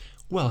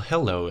Well,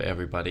 hello,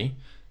 everybody,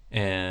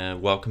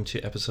 and welcome to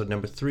episode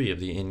number 3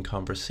 of the In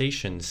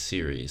Conversations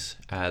series.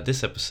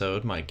 This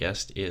episode, my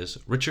guest is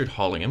Richard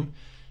Hollingham.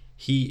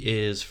 He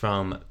is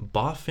from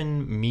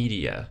Boffin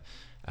Media,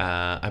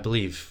 I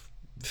believe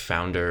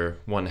founder,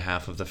 one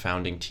half of the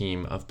founding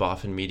team of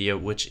Boffin Media,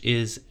 which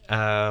is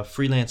a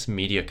freelance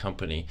media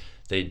company.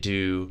 They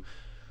do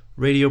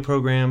radio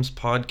programs,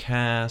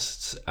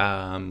 podcasts,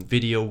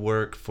 video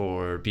work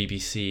for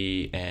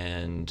BBC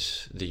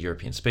and the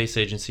European Space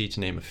Agency, to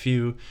name a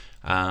few.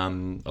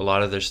 A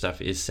lot of their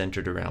stuff is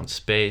centered around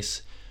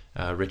space.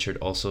 Richard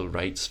also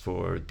writes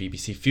for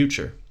BBC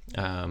Future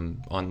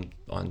on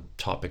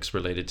topics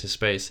related to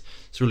space.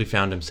 He's really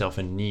found himself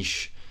a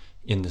niche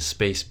in the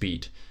space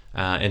beat,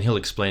 and he'll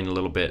explain a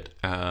little bit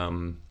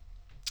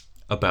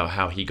about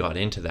how he got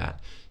into that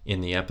in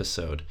the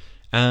episode.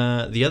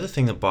 The other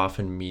thing that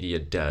Boffin Media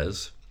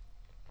does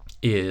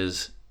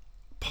is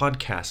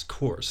podcast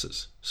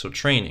courses, so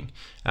training.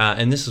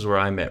 And this is where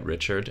I met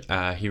Richard.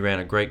 He ran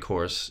a great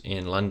course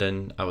in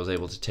London. I was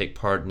able to take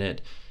part in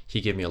it. He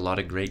gave me a lot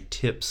of great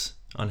tips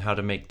on how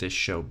to make this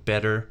show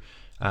better.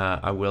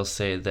 I will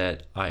say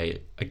that I,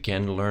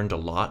 again, learned a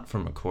lot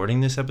from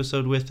recording this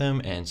episode with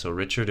him. And so,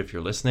 Richard, if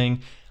you're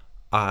listening,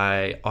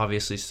 I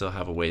obviously still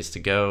have a ways to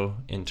go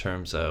in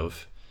terms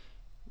of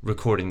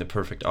recording the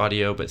perfect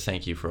audio, but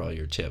thank you for all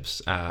your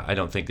tips. I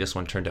don't think this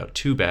one turned out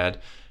too bad,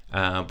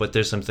 but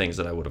there's some things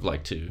that I would have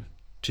liked to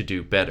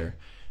do better.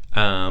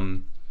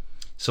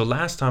 So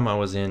last time I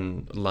was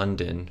in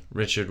London,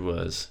 Richard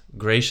was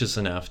gracious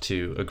enough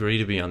to agree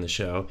to be on the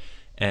show,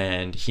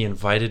 and he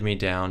invited me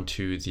down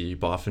to the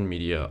Boffin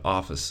Media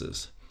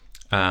offices.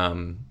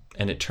 And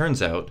it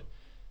turns out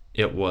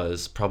it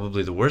was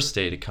probably the worst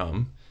day to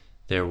come.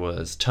 There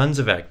was tons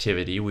of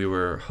activity. We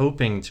were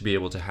hoping to be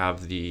able to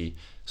have the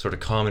sort of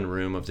common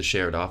room of the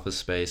shared office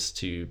space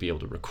to be able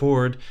to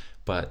record,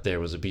 but there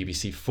was a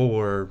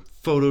BBC4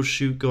 photo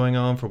shoot going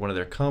on for one of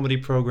their comedy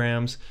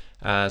programs,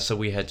 so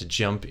we had to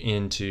jump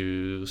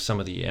into some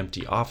of the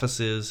empty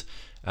offices,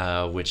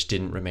 which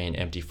didn't remain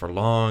empty for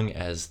long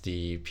as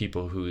the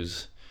people who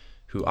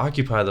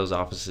occupy those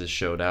offices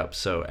showed up.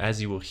 So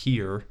as you will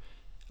hear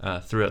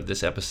throughout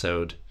this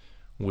episode,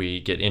 we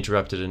get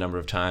interrupted a number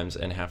of times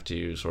and have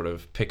to sort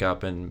of pick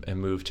up and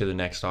move to the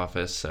next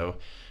office. So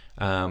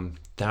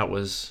that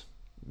was,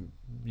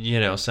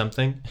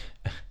 something.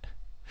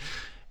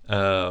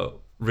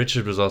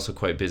 Richard was also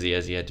quite busy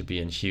as he had to be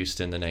in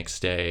Houston the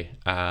next day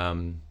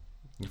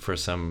for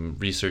some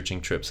researching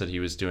trips that he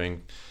was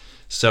doing.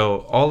 So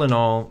all in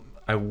all,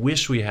 I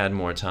wish we had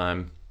more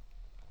time,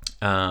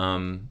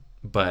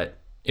 but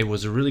it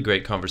was a really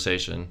great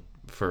conversation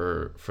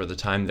for the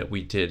time that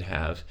we did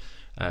have.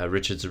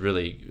 Richard's a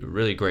really,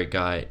 really great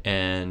guy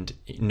and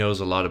knows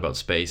a lot about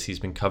space. He's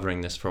been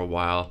covering this for a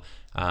while.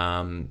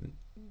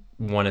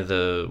 One of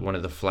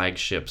the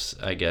flagships,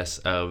 I guess,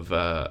 of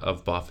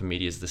Boffin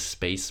Media is the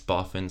Space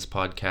Boffins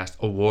podcast,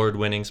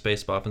 award-winning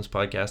Space Boffins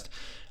podcast,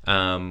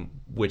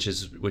 which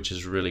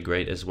is really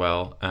great as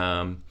well.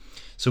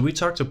 So we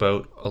talked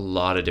about a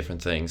lot of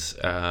different things.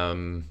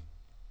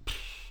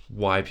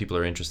 Why people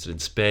are interested in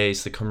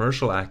space, the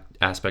commercial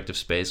aspect of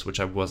space, which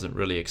I wasn't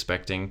really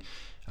expecting.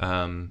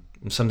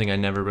 Something I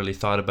never really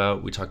thought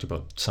about. We talked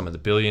about some of the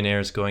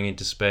billionaires going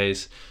into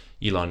space,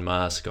 Elon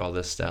Musk, all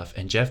this stuff,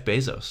 and Jeff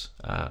Bezos,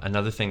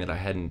 another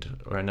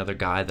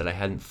guy that I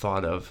hadn't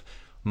thought of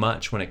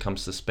much when it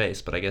comes to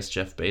space, but I guess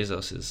Jeff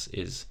Bezos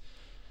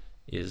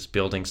is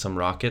building some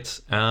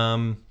rockets.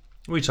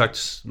 We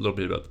talked a little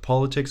bit about the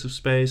politics of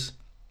space,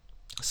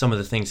 some of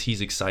the things he's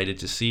excited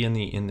to see in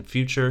the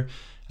future,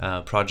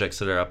 projects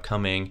that are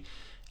upcoming.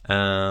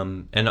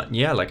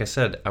 Like I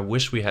said, I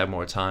wish we had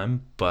more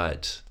time,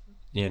 but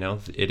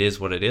it is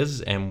what it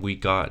is, and we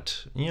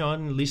got at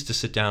least to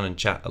sit down and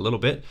chat a little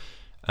bit.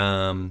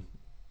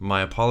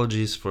 My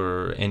apologies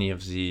for any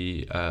of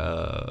the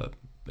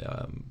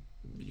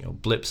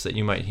blips that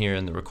you might hear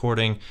in the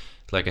recording.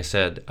 Like I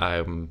said,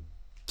 I'm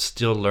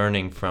still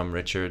learning from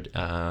Richard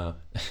on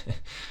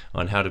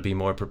how to be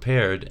more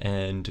prepared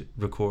and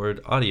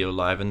record audio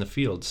live in the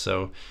field.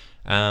 So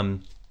I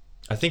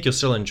think you'll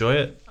still enjoy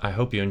it. I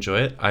hope you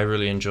enjoy it. I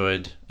really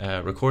enjoyed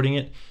recording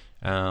it.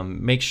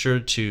 Make sure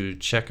to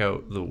check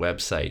out the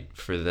website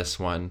for this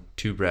one,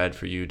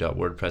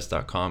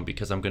 tobradforyou.wordpress.com,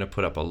 because I'm going to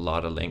put up a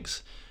lot of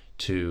links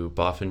to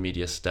Boffin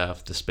Media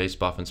stuff, the Space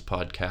Boffins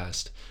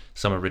podcast,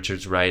 some of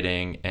Richard's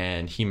writing,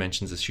 and he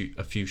mentions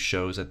a few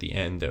shows at the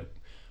end that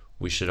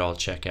we should all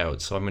check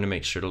out. So I'm going to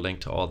make sure to link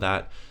to all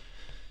that.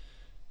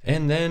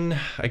 And then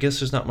I guess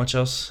there's not much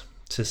else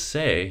to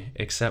say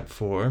except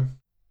for,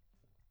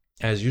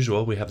 as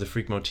usual, we have the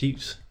Freak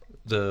Motifs,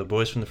 the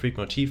boys from the Freak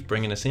Motif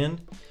bringing us in.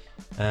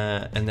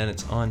 And then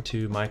it's on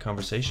to my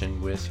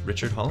conversation with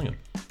Richard Hollingham.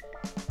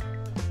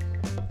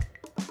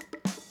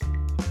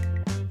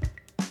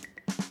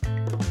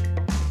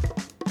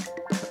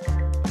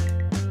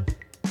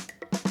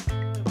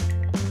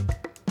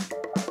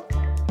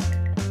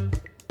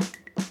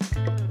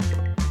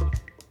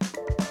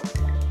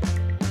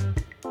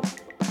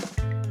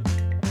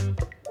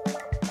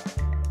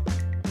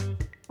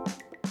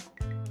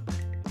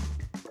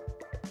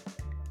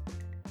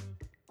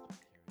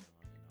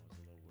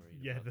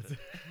 Yeah, about that's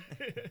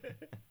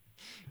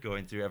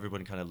going through.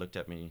 Everyone kind of looked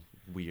at me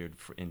weird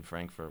in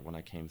Frankfurt when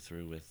I came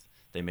through with.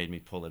 They made me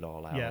pull it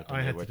all out, Yeah,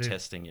 and they were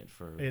testing it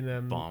for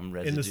bomb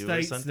residue in the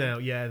States or something. now.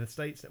 Yeah, in the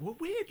States. Well,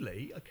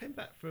 weirdly, I came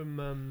back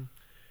from.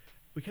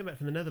 We came back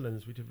from the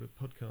Netherlands. We did a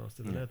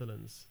podcast in the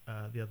Netherlands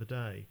the other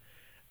day,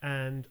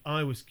 and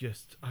I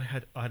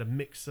had a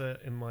mixer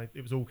in my.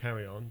 It was all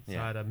carry on. So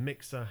I had a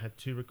mixer, had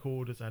 2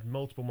 recorders, I had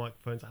multiple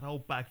microphones, I had a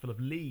whole bag full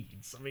of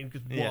leads. I mean,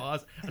 because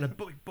wires and a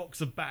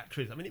box of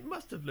batteries. I mean, it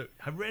must have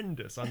looked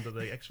horrendous under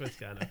the X-ray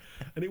scanner,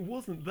 and it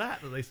wasn't that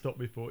they stopped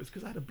me for. It's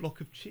because I had a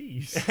block of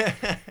cheese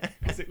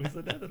because it was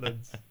the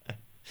Netherlands.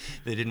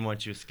 They didn't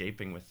want you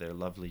escaping with their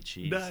lovely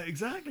cheese. No,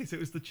 exactly. So it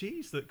was the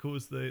cheese that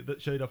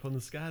that showed up on the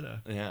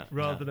scanner,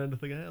 rather than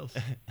anything else.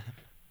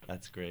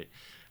 That's great.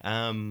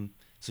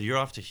 So you're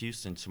off to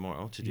Houston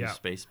tomorrow to do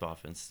Space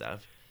Boffin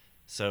stuff.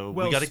 So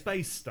we got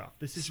space stuff.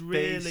 This is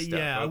really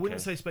stuff, I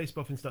wouldn't say Space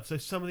Boffin stuff. So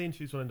some of the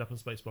interviews will end up on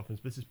Space Boffins,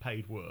 but this is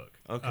paid work.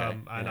 Okay,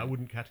 and I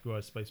wouldn't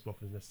categorise Space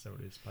Boffins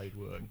necessarily as paid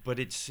work. But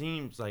it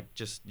seems like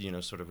just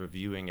sort of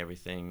reviewing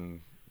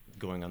everything,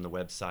 going on the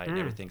website and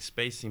everything.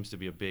 Space seems to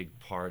be a big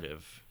part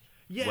of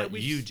what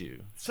you do.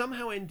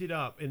 Somehow ended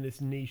up in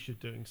this niche of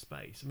doing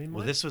space. I mean,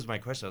 this was my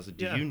question. I was like,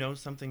 do you know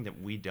something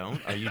that we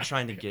don't? Are you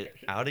trying to get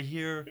out of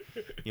here?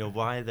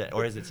 Why that?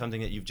 Or is it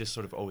something that you've just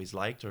sort of always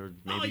liked, or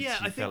maybe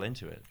you fell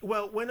into it?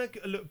 Well, when I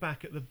look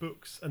back at the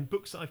books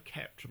that I've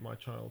kept from my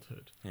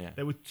childhood,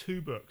 there were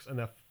 2 books,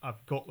 and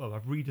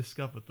I've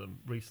rediscovered them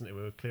recently.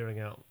 We were clearing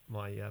out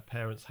my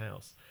parents'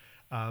 house.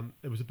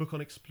 There was a book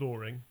on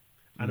exploring,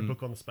 and a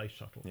book on the space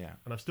shuttle. Yeah.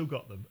 And I've still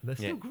got them. And they're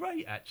still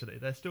great, actually.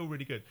 They're still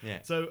really good. Yeah.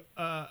 So,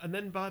 and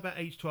then by about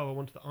age 12, I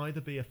wanted to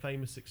either be a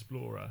famous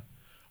explorer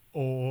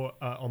or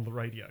on the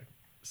radio.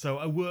 So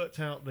I worked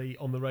out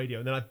on the radio,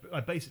 and then I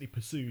basically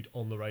pursued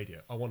on the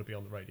radio. I want to be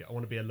on the radio. I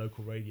want to be a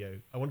local radio.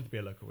 I wanted to be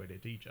a local radio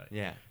DJ.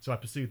 Yeah. So I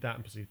pursued that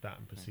and pursued that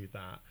and pursued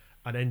that,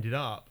 and ended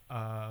up,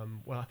 I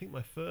think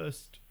my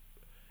first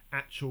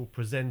actual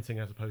presenting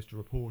as opposed to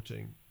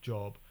reporting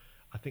job,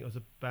 I think I was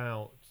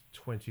about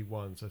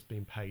 21, so I was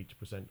being paid to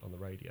present on the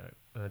radio.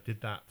 And I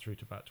did that through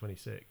to about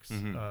 26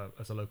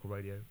 as a local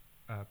radio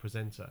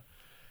presenter.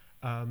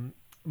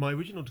 My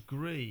original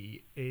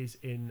degree is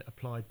in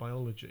applied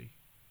biology.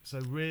 So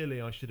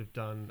really I should have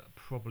done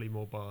probably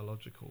more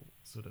biological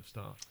sort of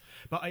stuff.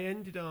 But I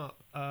ended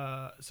up,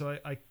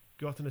 I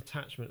got an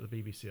attachment at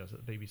the BBC. I was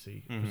at the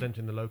BBC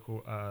presenting the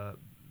local,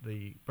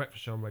 the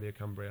breakfast show on Radio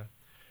Cumbria,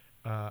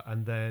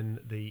 and then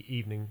the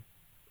evening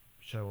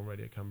show on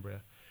Radio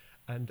Cumbria.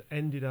 And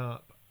ended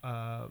up,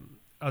 I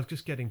was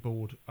just getting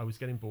bored. I was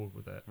getting bored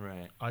with it.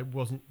 Right. I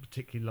wasn't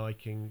particularly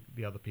liking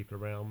the other people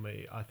around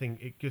me. I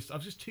think I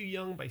was just too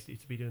young, basically,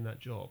 to be doing that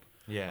job.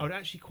 Yeah. I would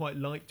actually quite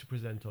like to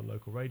present on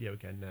local radio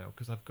again now,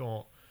 because I've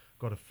got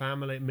a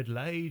family,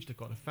 middle-aged, I've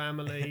got a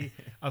family,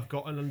 I've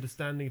got an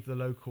understanding of the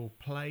local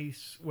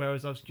place,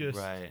 whereas I was just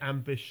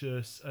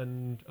ambitious,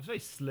 and I was very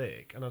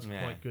slick, and I was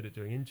quite good at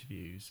doing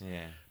interviews.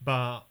 Yeah.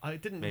 But I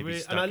didn't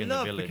really... And I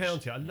love the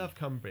county, I love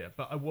Cumbria,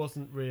 but I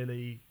wasn't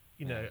really...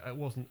 I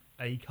wasn't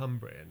a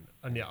Cumbrian,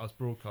 and yet I was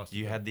broadcasting.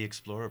 You had the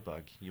explorer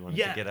bug. You wanted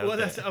to get out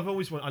there. I've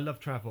always wanted. I love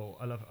travel.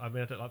 I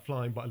don't like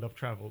flying, but I love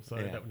travel, so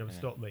that would never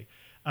stop me.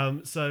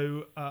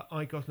 So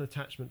I got an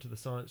attachment to the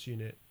science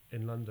unit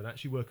in London. I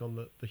actually work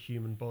on the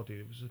human body.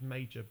 It was a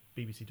major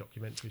BBC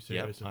documentary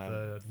series of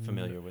the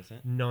familiar with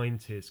it.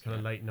 90s, kind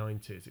of late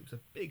 90s. It was a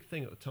big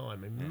thing at the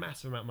time, a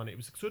massive amount of money. It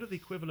was sort of the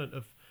equivalent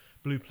of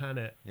Blue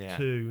Planet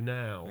 2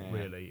 now,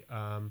 really.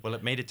 Well,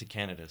 it made it to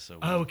Canada, so...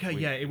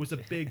 it was a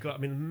big,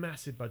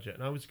 massive budget,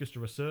 and I was just a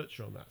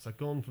researcher on that. So I'd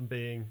gone from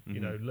being,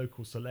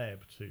 local celeb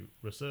to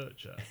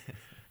researcher.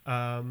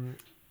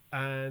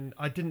 And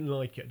I didn't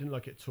like it. I didn't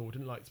like it at all. I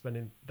didn't like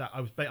spending that.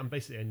 I'm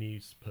basically a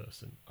news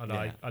person, and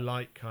I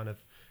like kind of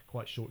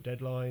quite short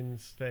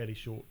deadlines, fairly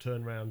short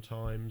turnaround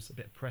times, a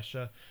bit of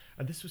pressure.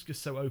 And this was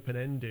just so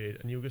open-ended,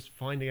 and you were just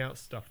finding out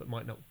stuff that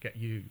might not get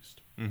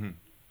used. Mm-hmm.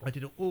 I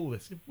did all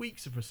this,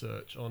 weeks of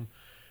research on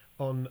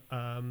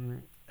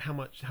how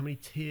many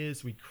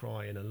tears we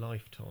cry in a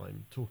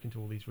lifetime, talking to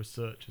all these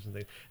researchers and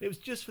things. And it was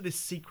just for this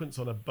sequence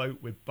on a boat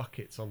with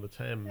buckets on the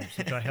Thames,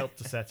 which I helped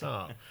to set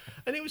up,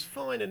 and it was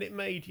fine. And it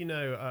made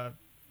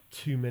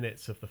 2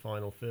 minutes of the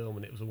final film,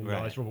 and it was all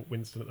nice. Robert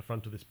Winston at the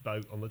front of this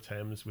boat on the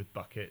Thames with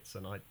buckets,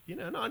 and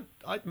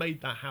I'd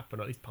made that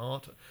happen, or at least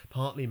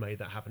partly made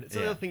that happen. It's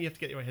another thing you have to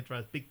get your head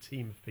around. It's a big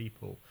team of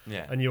people,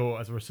 and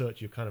as a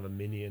researcher, you're kind of a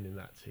minion in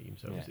that team.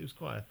 So it was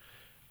quite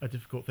a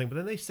difficult thing. But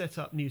then they set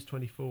up News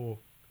 24,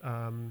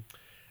 and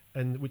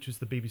which was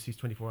the BBC's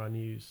 24-hour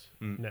news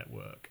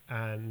network,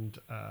 and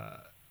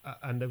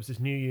there was this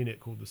new unit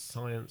called the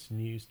Science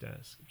News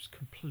Desk, which was a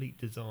complete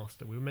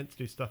disaster. We were meant to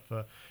do stuff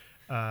for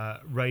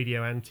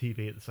radio and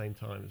TV at the same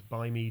time. It was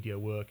bi-media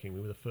working.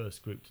 We were the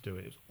first group to do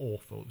it. It was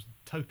awful. It was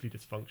totally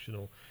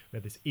dysfunctional. We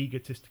had this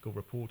egotistical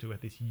reporter. We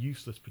had this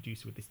useless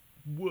producer with this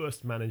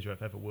worst manager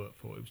I've ever worked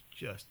for. It was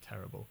just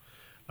terrible.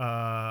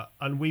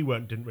 And we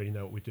didn't really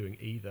know what we were doing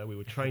either. We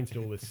were trained to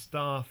do all this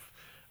stuff.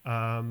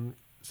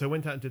 So I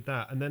went out and did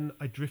that. And then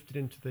I drifted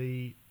into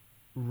the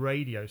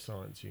radio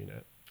science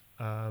unit,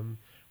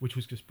 which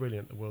was just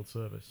brilliant, the World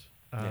Service.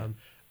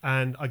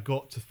 And I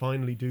got to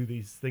finally do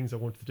these things I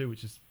wanted to do,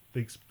 which is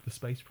the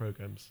space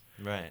programs.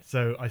 Right.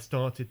 So I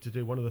started to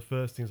do, one of the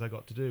first things I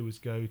got to do was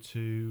go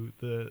to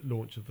the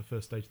launch of the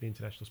first stage of the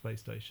International Space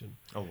Station.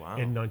 Oh, wow.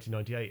 In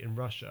 1998 in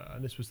Russia.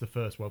 And this was the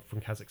first, well,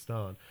 from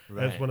Kazakhstan.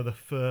 Right. It was one of the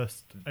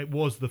first, it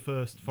was the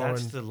first foreign...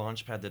 That's the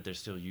launch pad that they're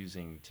still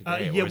using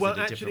today? Yeah, well,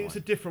 actually, it's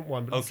a different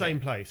one, but the same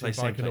place in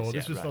Baikonur.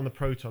 This was right. on the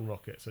Proton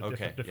rocket, so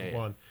different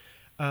one.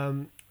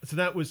 So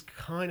that was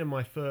kind of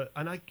my first...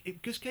 And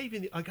it just gave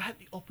me... I had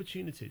the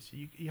opportunities.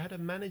 You had a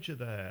manager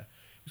there.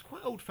 It was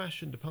quite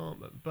old-fashioned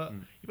department, but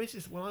you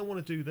basically said, well, I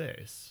want to do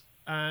this.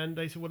 And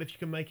they said, well, if you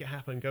can make it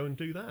happen, go and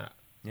do that.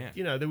 Yeah.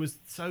 You know, there was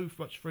so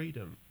much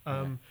freedom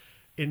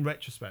in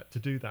retrospect to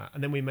do that.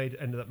 And then we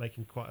ended up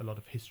making quite a lot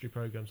of history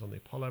programs on the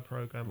Apollo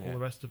program, all the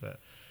rest of it.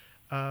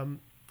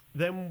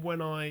 Then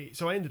when I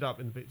ended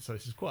up so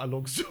this is quite a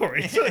long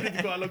story.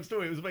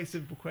 It was a very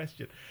simple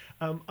question.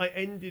 I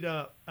ended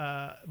up,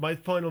 my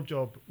final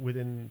job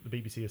within the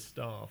BBC as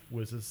staff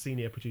was as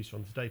senior producer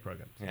on the Today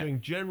programme, doing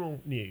general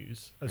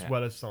news as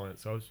well as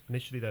science. So I was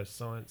initially there as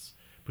science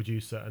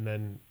producer, and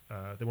then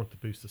they wanted to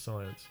boost the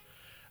science.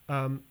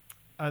 And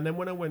then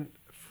when I went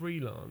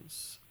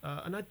freelance,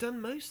 and I'd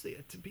done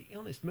to be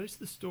honest, most of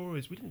the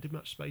stories, we didn't do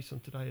much space on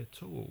Today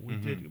at all. We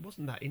did, it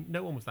wasn't that,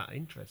 no one was that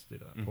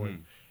interested at that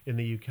point in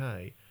the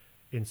UK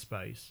in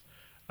space.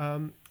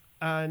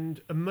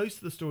 And most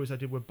of the stories I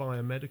did were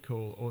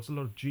biomedical, or it was a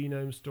lot of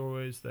genome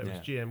stories. There was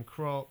GM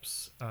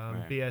crops,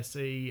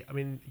 BSE. I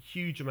mean,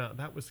 huge amount.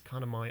 That was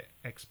kind of my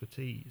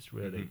expertise,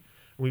 really. And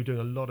we were doing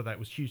a lot of that. It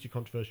was hugely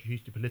controversial,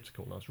 hugely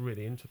political, and I was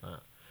really into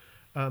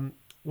that.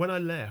 When I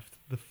left,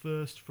 the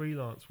first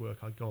freelance work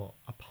I got,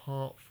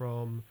 apart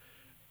from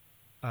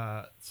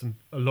a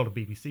lot of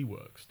BBC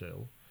work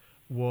still,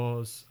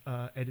 was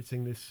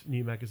editing this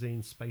new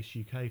magazine, Space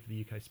UK, for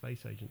the UK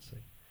Space Agency.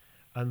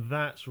 And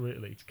that's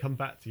really, to come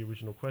back to the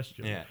original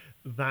question,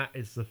 that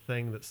is the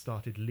thing that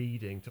started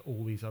leading to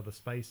all these other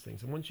space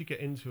things. And once you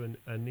get into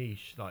a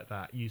niche like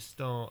that, you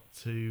start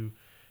to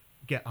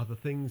get other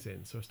things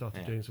in. So I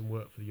started doing some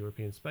work for the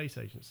European Space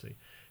Agency,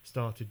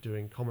 started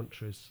doing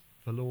commentaries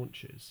for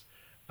launches.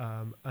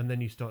 And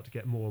then you start to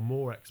get more and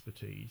more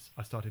expertise.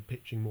 I started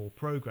pitching more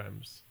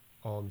programs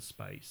on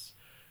space.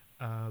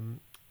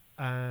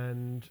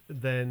 And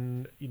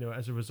then,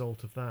 as a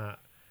result of that,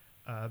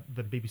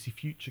 the BBC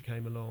Future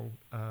came along,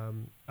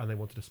 and they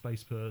wanted a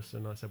space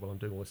person. I said, well, I'm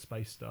doing all this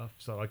space stuff.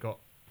 So I got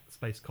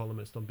space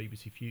columnist on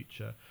BBC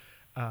Future.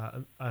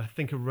 And I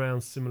think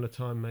around similar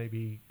time,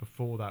 maybe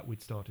before that,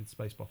 we'd started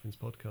Space Boffins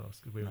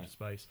podcast because we were in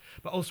space.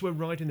 But also we're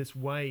riding this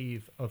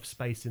wave of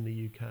space in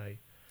the UK.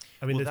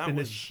 I mean, there's been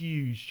this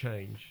huge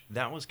change.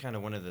 That was kind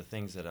of one of the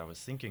things that I was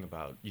thinking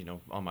about,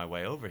 on my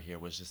way over here,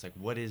 was just like,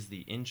 what is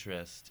the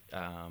interest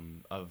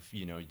of,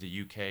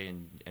 the UK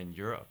and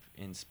Europe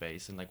in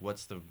space? And like,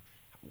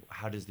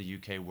 how does the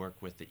UK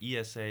work with the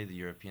ESA, the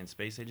European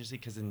Space Agency?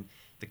 Because in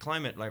the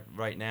climate like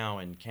right now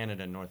in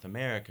Canada and North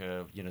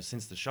America,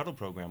 since the shuttle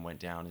program went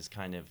down, is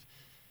kind of,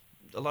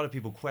 a lot of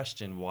people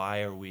question,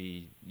 why are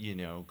we,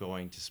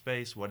 going to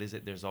space? What is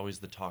it? There's always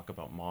the talk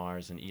about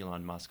Mars, and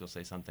Elon Musk will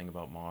say something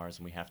about Mars,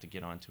 and we have to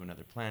get onto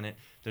another planet.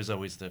 There's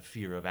always the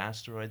fear of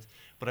asteroids.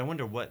 But I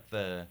wonder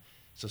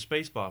so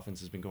Space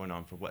Boffins has been going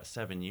on for,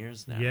 7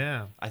 years now?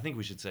 Yeah. I think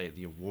we should say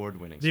the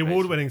award-winning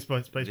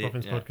Space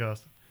Boffins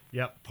podcast.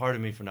 Yep.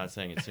 Pardon me for not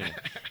saying it sooner.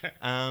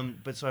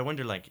 But so I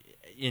wonder, like,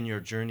 in your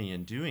journey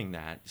in doing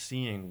that,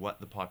 seeing what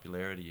the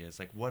popularity is,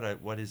 like, what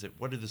is it?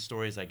 What are the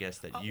stories, I guess,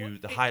 that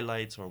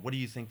highlights, or what do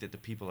you think that the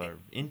people are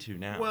into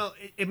now? Well,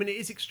 it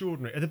is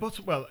extraordinary. At the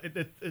bottom,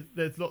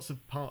 there's lots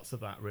of parts of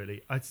that,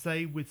 really. I'd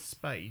say with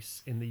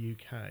space in the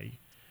UK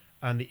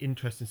and the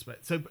interest in space.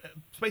 So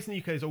space in the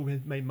UK has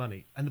always made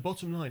money. And the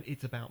bottom line,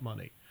 it's about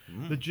money.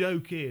 The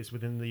joke is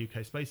within the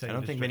UK space industry. I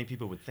don't think many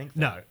people would think that.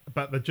 No,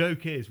 but the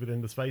joke is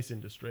within the space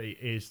industry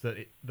is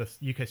that the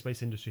UK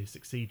space industry has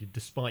succeeded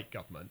despite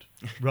government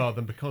rather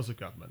than because of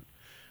government.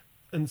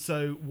 And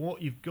so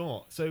what you've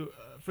got,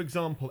 for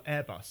example,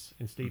 Airbus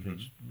in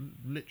Stevenage,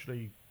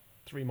 literally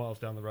 3 miles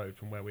down the road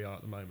from where we are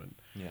at the moment,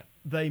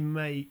 they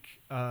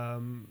make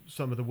some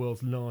of the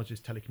world's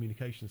largest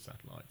telecommunications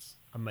satellites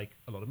and make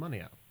a lot of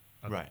money out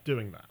of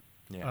doing that.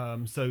 Yeah.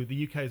 So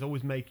the UK has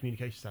always made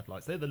communication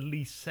satellites. They're the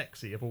least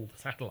sexy of all the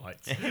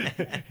satellites.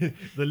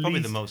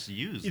 Probably the most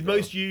used. The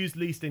most used,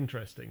 least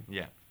interesting.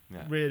 Yeah.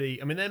 Really,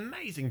 I mean, they're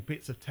amazing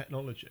bits of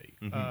technology,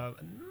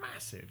 and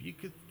massive. You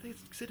could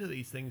consider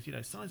these things,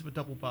 size of a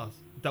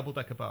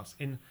double-decker bus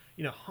in,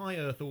 high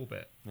Earth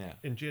orbit,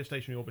 in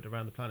geostationary orbit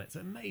around the planet. It's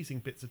amazing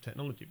bits of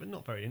technology, but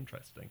not very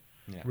interesting,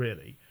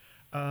 really.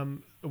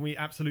 And we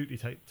absolutely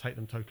take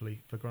them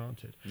totally for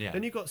granted. Yeah.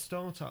 Then you've got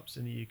startups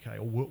in the UK,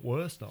 or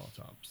were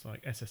startups,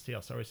 like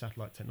SSTL, Surrey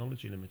Satellite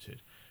Technology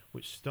Limited,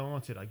 which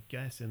started, I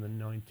guess, in the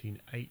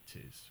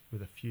 1980s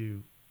with a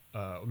few,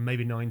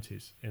 maybe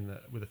 90s,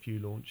 with a few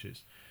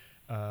launches.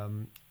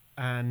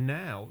 And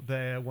now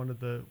they're one of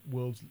the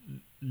world's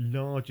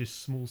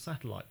largest small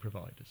satellite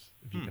providers.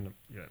 If you can,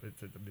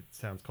 it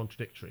sounds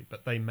contradictory,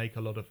 but they make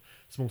a lot of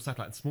small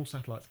satellites. Small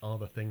satellites are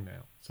the thing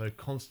now. So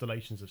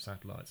constellations of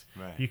satellites.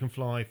 Right. If you can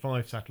fly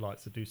 5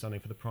 satellites that do something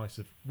for the price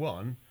of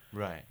 1,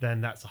 right, then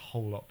that's a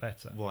whole lot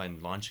better. Well,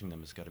 and launching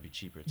them has got to be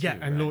cheaper too. Yeah,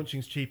 and right?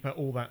 launching's cheaper.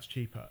 All that's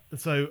cheaper.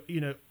 So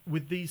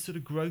with these sort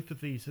of growth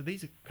of these, so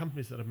these are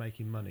companies that are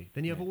making money.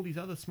 Then you have all these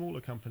other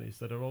smaller companies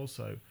that are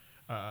also.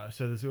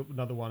 So there's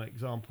another one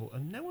example,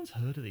 and no one's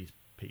heard of these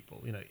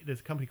people. There's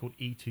a company called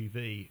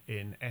E2V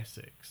in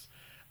Essex,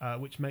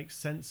 which makes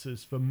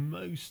sensors for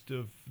most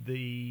of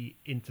the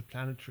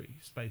interplanetary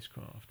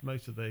spacecraft,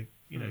 most of the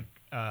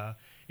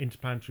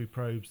interplanetary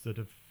probes that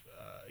have,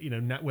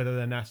 whether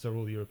they're NASA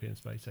or the European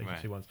Space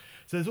Agency ones.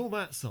 So there's all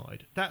that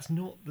side. That's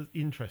not the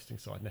interesting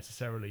side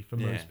necessarily for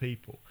most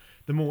people.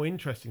 The more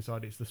interesting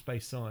side is the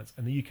space science,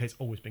 and the UK's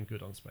always been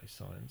good on space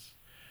science.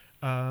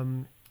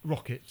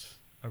 Rockets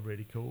are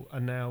really cool,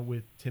 and now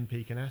with Tim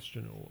Peake and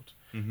Astronaut.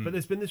 But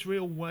there's been this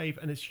real wave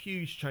and this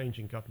huge change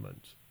in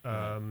government,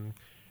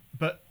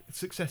 but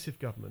successive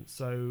governments.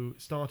 So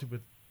started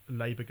with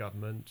Labour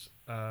government,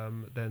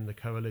 then the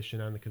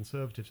Coalition and the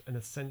Conservatives, and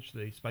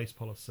essentially space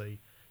policy,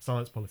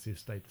 science policy has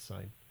stayed the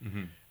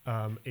same.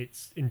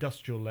 It's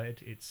industrial led,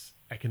 it's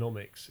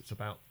economics, it's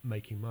about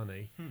making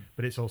money,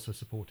 but it's also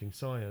supporting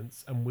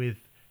science. And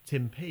with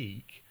Tim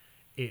Peake,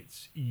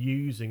 it's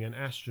using an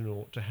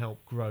astronaut to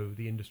help grow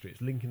the industry. It's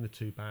linking the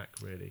two back,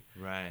 really.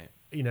 Right.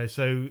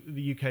 So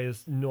the UK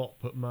has not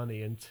put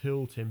money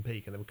until Tim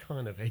Peake, and they were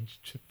kind of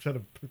sort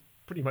of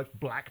pretty much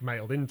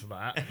blackmailed into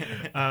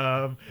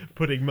that,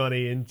 putting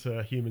money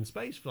into human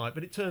spaceflight.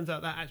 But it turns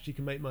out that actually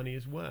can make money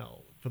as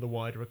well for the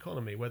wider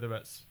economy, whether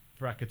that's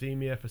for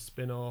academia, for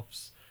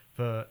spin-offs,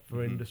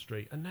 for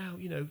industry. And now,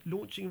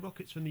 launching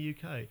rockets from the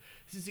UK,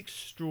 this is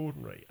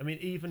extraordinary. I mean,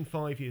 even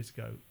 5 years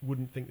ago,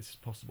 wouldn't think this is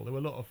possible. There were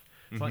a lot of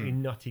slightly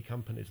nutty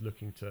companies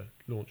looking to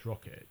launch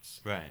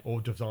rockets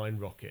or design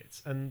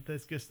rockets. And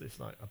there's just this,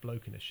 like, a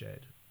bloke in a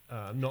shed.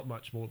 Not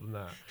much more than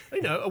that.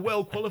 A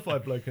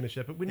well-qualified bloke in a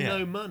shed, but with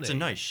no money. It's a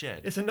nice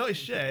shed. It's a nice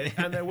shed,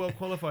 and they're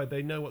well-qualified.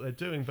 They know what they're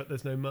doing, but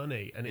there's no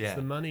money. And it's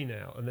the money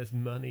now, and there's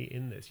money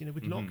in this.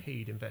 With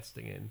Lockheed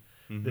investing in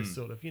this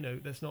sort of,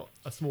 there's not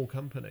a small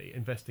company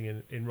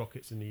investing in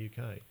rockets in the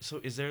UK. So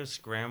is there a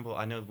scramble?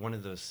 I know one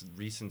of those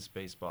recent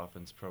Space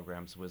Boffins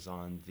programs was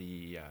on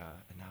the,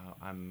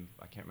 I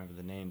can't remember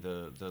the name,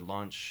 the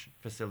launch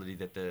facility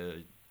that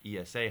the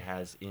ESA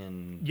has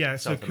in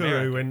South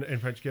Kourou America. in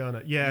French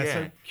Guiana.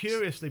 So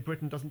curiously,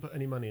 Britain doesn't put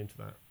any money into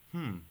that.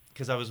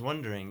 Because I was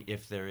wondering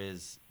if there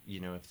is,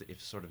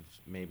 if sort of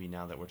maybe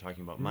now that we're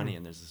talking about money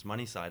and there's this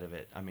money side of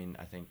it, I mean,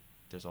 I think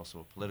there's also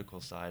a political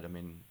side. I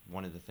mean,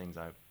 one of the things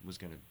I was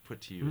going to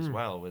put to you as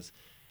well was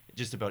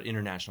just about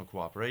international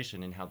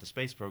cooperation and how the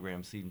space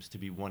program seems to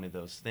be one of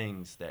those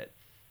things that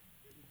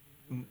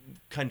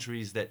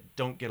countries that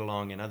don't get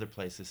along in other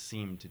places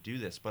seem to do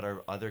this. But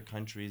are other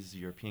countries,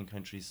 European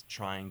countries,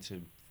 trying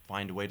to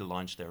find a way to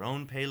launch their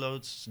own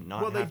payloads,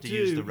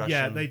 use the Russian?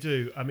 Yeah, they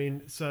do. I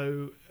mean,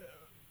 so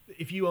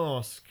if you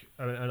ask,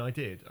 and I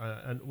did,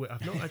 and we've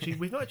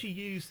not actually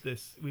used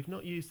this. We've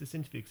not used this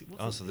interview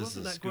because it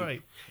wasn't that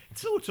great.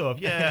 Sort of,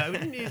 yeah. We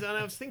didn't use it, and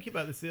I was thinking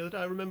about this the other day.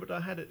 I remembered I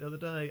had it the other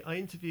day. I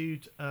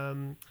interviewed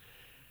one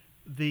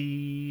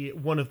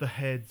of the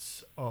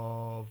heads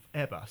of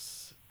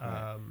Airbus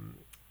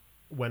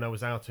when I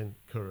was out in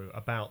Kourou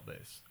about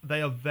this.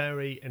 They are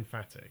very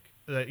emphatic,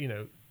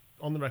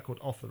 on the record,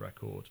 off the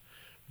record,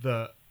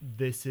 that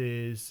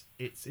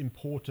it's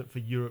important for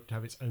Europe to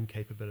have its own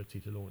capability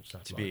to launch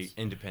satellites. To be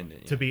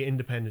independent. To be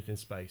independent in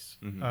space.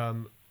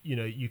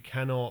 You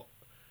cannot...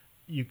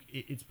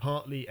 it's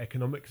partly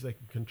economic because they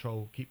can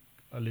keep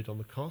a lid on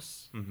the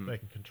costs. They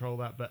can control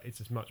that, but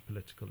it's as much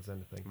political as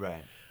anything.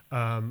 Right.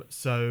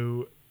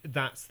 So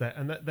that's that,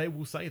 and they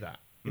will say that.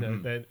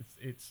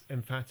 It's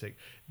emphatic.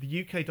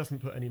 The UK doesn't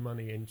put any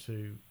money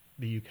into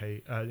the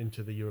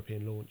into the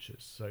European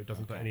launches, so it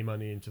doesn't put any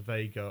money into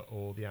Vega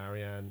or the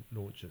Ariane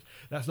launches.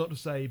 That's not to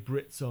say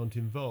Brits aren't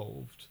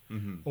involved,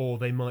 or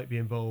they might be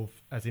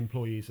involved as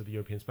employees of the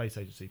European Space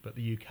Agency, but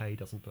the UK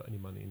doesn't put any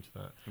money into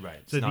that. Right,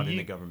 it's not in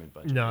the government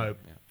budget. No.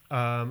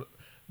 Yeah.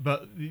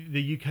 But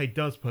the UK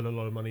does put a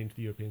lot of money into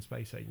the European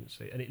Space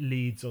Agency, and it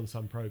leads on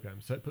some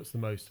programs. So it puts the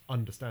most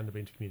understandable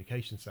into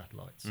communication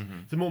satellites. So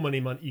the more money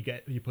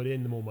you put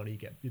in, the more money you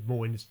get, the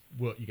more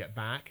work you get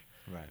back.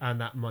 Right. And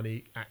that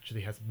money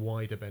actually has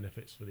wider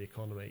benefits for the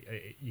economy.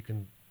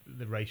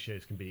 The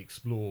ratios can be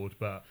explored,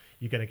 but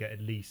you're going to get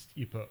at least,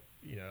 you put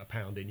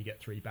 £1 in, you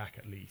get 3 back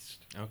at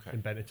least. Okay.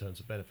 In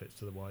terms of benefits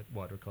to the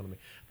wider economy.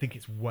 I think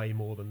it's way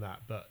more than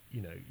that, but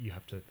you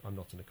have to. I'm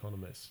not an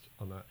economist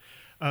on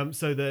that.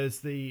 So there's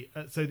the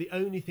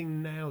only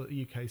thing now that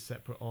the UK is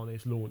separate on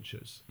is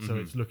launchers. So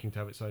it's looking to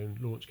have its own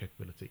launch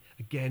capability.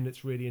 Again,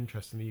 it's really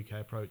interesting, the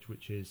UK approach,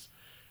 which is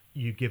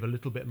you give a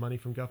little bit of money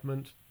from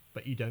government,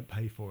 but you don't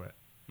pay for it.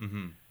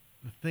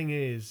 the thing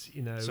is,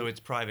 So it's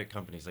private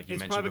companies, like you it's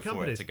mentioned private before.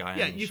 companies. It's a guy.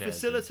 Yeah, you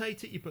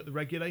facilitate it. You put the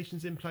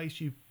regulations in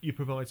place. You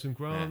provide some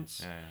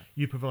grants.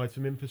 You provide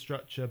some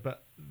infrastructure,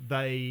 but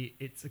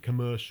it's a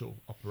commercial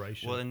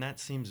operation. Well, and that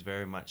seems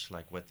very much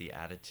like what the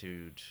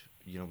attitude,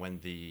 when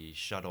the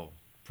shuttle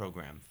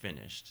program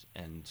finished,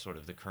 and sort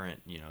of the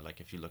current,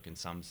 like if you look in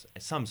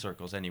some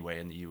circles anyway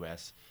in the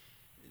U.S.,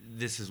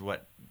 this is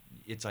what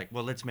it's like.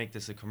 Well, let's make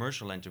this a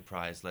commercial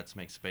enterprise. Let's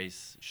make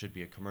space should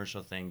be a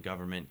commercial thing.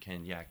 Government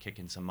can kick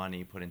in some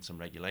money, put in some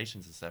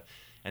regulations and stuff.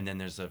 And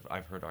then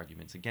I've heard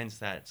arguments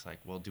against that. It's like,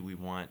 well, do we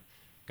want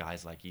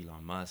guys like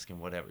Elon Musk and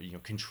whatever,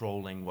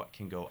 controlling what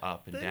can go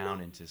up and down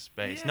into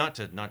space?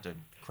 Yeah. Not to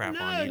crap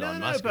on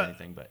Elon Musk or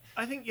anything, but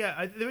I think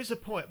there is a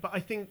point. But I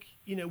think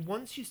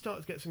once you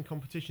start to get some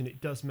competition, it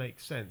does make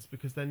sense,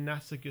 because then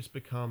NASA just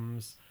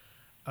becomes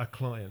a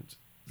client.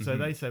 So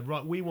they said,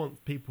 right, we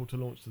want people to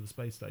launch to the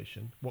space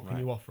station. What can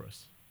you offer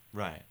us?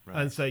 Right.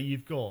 And so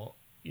you've got,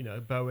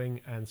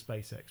 Boeing and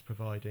SpaceX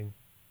providing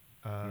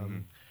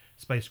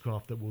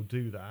spacecraft that will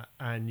do that.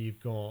 And you've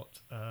got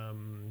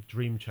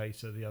Dream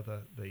Chaser,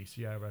 the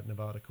Sierra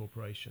Nevada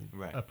Corporation,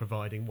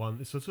 providing one.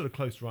 It's a sort of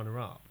close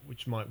runner-up,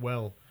 which might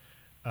well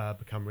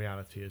become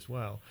reality as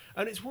well.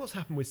 And it's what's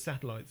happened with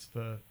satellites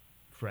for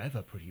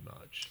forever, pretty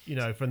much.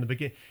 From the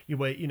beginning,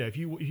 if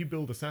you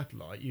build a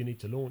satellite, you need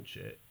to launch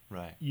it.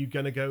 Right. You're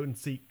going to go and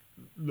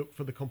look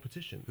for the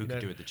competition. Who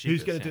can do it the cheapest?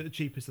 Who's going to do it the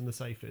cheapest and the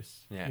safest?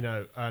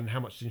 Yeah. And how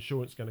much is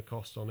insurance going to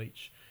cost on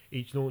each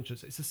launcher?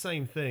 So it's the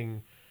same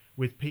thing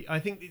with I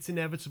think it's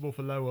inevitable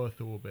for low Earth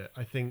orbit.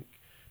 I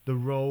think the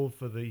role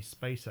for the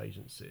space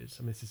agencies,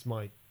 I mean, this is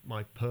my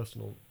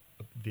personal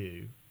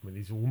view. I mean,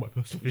 these are all my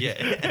personal views.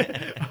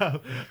 Yeah.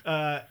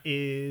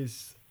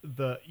 Is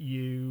that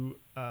you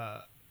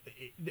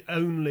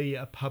only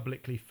a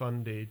publicly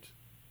funded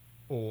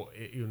or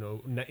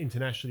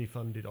internationally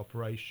funded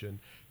operation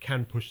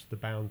can push the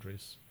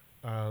boundaries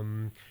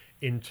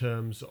in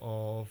terms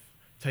of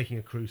taking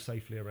a crew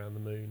safely around the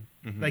moon.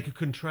 Mm-hmm. They could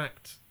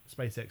contract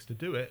SpaceX to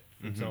do it,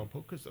 for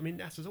example, because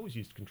NASA's always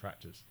used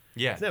contractors.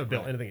 Yeah, it's never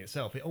built anything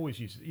itself.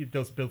 It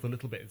does build a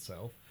little bit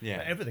itself. Yeah,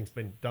 but everything's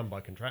been done by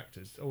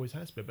contractors. It always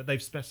has been. But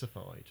they've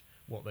specified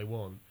what they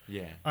want.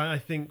 Yeah, and I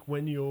think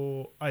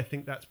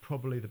that's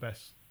probably the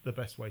best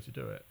way to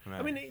do it. Right.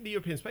 I mean, the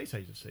European Space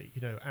Agency,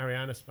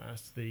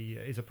 Arianespace,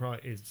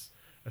 is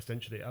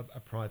essentially a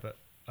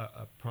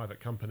private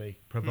company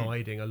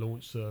providing a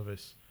launch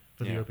service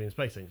for the European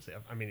Space Agency.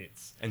 I mean,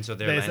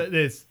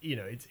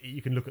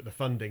 you can look at the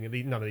funding, and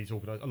a lot of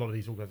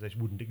these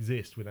organisations wouldn't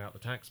exist without the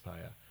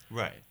taxpayer.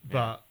 Right.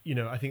 But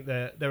I think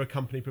they're a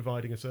company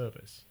providing a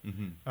service.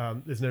 Mm-hmm.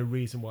 There's no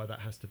reason why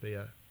that has to be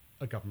a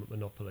government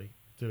monopoly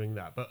doing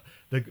that. But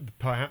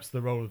perhaps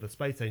the role of the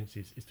space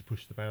agencies is to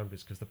push the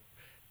boundaries, because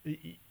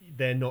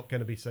they're not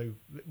going to be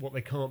what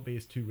they can't be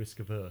is too risk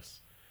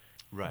averse.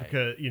 Right.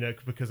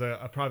 Because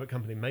a private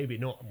company, maybe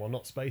not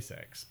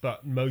SpaceX,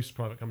 but most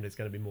private companies are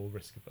going to be more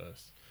risk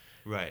averse.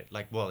 Right.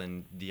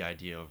 In the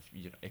idea of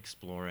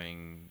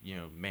exploring,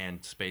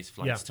 manned space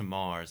flights to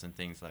Mars and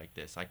things like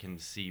this, I can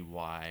see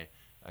why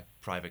a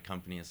private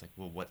company is like,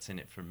 well, what's in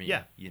it for me?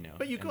 Yeah.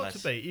 But you've got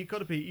to be.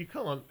 You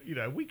can't.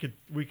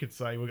 We could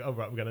say, we're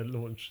going to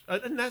launch,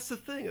 and that's the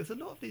thing. There's a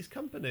lot of these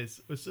companies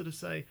who sort of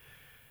say,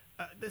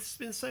 there's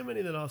been so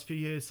many in the last few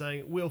years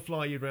saying, we'll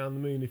fly you around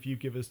the moon if you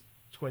give us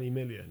 20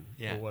 million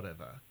or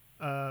whatever.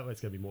 It's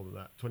going to be more than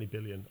that, 20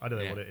 billion. I don't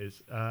know what it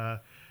is.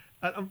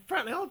 And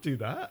frankly, I'll do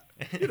that.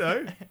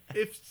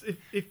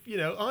 If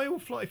I will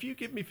fly. If you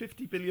give me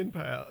 $50 billion,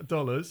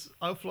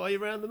 I'll fly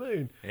you around the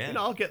moon. Yeah.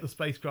 I'll get the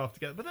spacecraft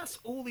together. But that's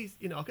all these.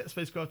 I'll get the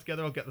spacecraft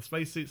together. I'll get the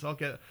spacesuits.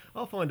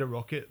 I'll find a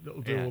rocket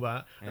that'll do all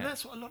that. And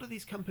that's what a lot of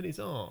these companies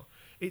are.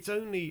 It's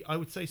only, I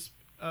would say,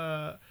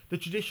 the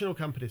traditional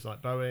companies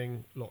like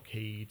Boeing,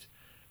 Lockheed.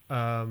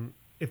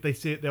 If they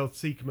see it, they'll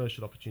see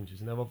commercial opportunities,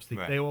 and they'll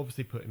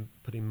obviously put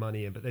in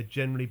money in. But they've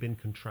generally been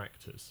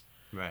contractors.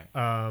 Right.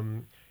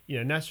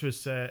 NASA has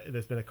said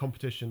there's been a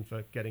competition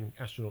for getting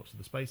astronauts to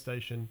the space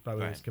station.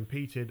 Boeing has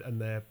competed,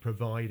 and they're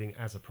providing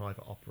as a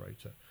private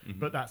operator. Mm-hmm.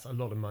 But that's a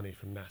lot of money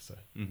from NASA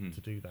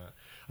to do that.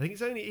 I think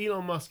it's only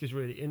Elon Musk is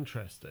really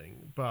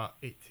interesting, but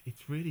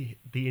it's really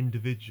the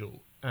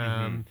individual.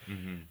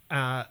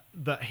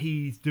 That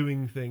he's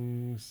doing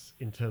things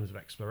in terms of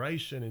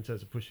exploration, in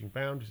terms of pushing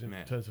boundaries, in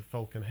terms of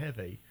Falcon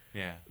Heavy.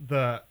 Yeah.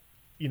 That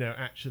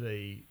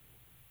actually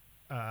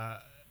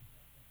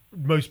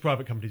most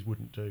private companies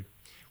wouldn't do.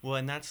 Well,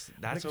 and that's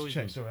always.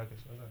 Sorry, I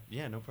guess.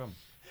 Yeah, no problem.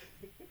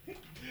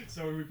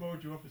 Sorry, we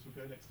borrowed your office. We'll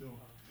go next door.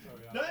 Sorry.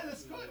 No,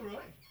 that's quite all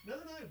right. No.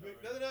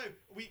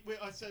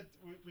 I said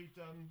we'd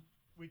go as soon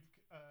as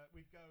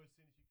you came in.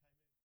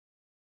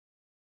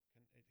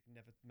 It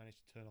never managed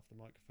to turn off the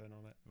microphone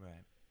on it.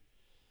 Right.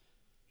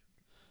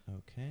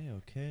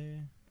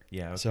 Okay.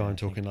 Yeah. Okay, so I'm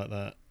talking like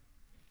that.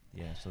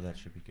 Yeah. So that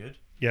should be good.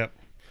 Yep.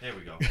 There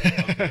we go.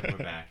 Okay, we're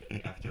back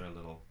after a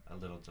little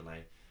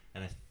delay.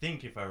 And I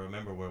think if I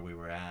remember where we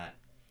were at,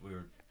 we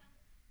were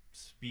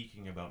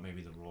speaking about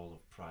maybe the role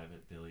of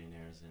private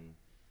billionaires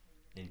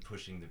in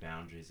pushing the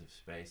boundaries of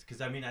space.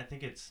 Because I mean, I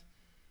think it's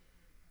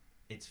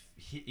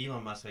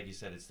Elon Musk, like you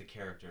said, it's the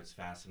character. It's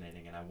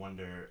fascinating, and I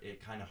wonder.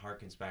 It kind of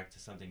harkens back to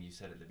something you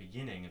said at the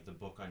beginning of the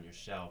book on your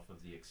shelf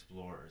of the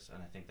explorers,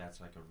 and I think that's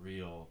like a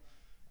real,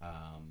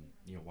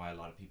 why a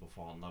lot of people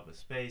fall in love with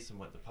space and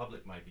what the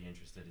public might be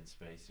interested in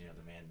space.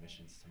 The manned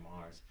missions to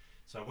Mars.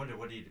 So I wonder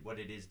what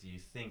it is. Do you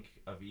think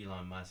of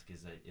Elon Musk?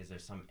 Is there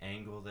some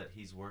angle that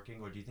he's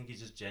working, or do you think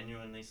he's just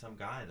genuinely some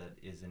guy that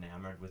is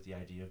enamored with the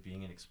idea of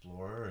being an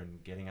explorer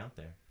and getting out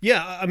there?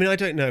 Yeah, I mean, I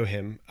don't know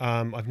him.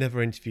 I've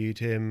never interviewed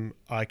him.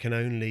 I can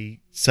only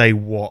say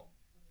what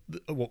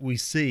we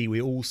see.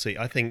 We all see.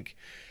 I think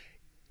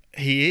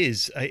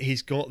he's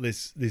got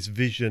this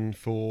vision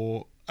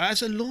for,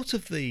 as a lot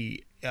of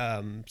the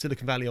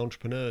Silicon Valley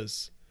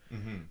entrepreneurs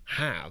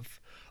have,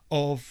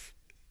 of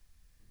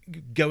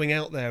going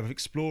out there, of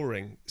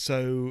exploring.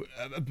 So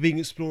being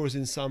explorers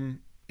in some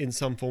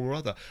form or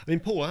other. I mean,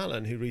 Paul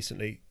Allen, who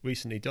recently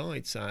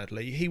died,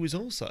 sadly, he was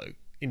also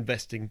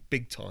investing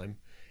big time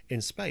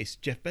in space.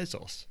 Jeff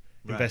Bezos,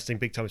 investing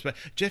big time in space.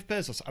 Jeff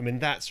Bezos, I mean,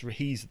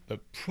 he's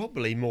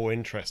probably more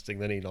interesting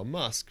than Elon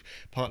Musk,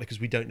 partly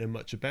because we don't know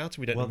much about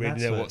him. We don't really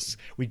know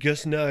we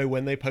just know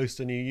when they post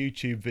a new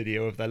YouTube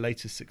video of their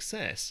latest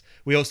success.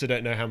 We also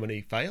don't know how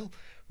many fail.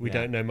 We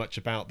don't know much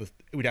about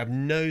we'd have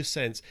no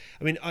sense.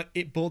 I mean,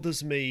 it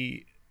bothers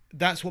me.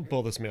 That's what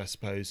bothers me, I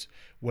suppose,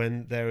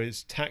 when there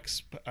is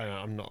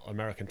I'm not an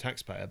American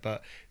taxpayer,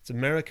 but it's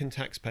American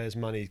taxpayers'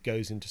 money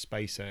goes into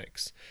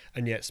SpaceX,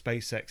 and yet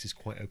SpaceX is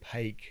quite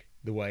opaque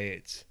the way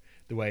it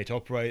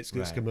operates,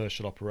 because it's a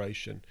commercial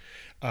operation.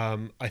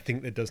 I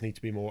think there does need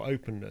to be more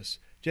openness.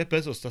 Jeff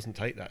Bezos doesn't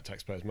take that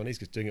taxpayers' money; he's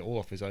just doing it all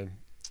off his own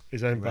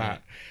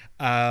bat.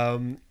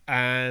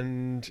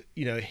 And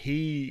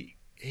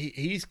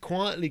he's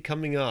quietly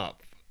coming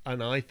up,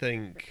 and I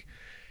think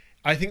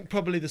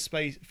probably the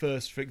space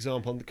first, for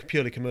example, on the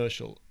purely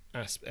commercial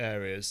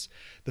areas,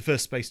 the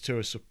first space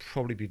tourists will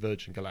probably be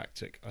Virgin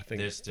Galactic. I think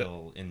they're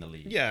still in the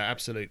lead. Yeah,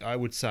 absolutely. I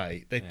would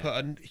say they've put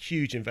a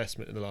huge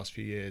investment in the last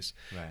few years.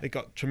 They've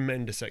got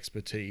tremendous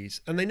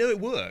expertise, and they know it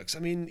works. I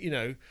mean,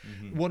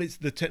 what is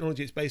the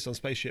technology it's based on?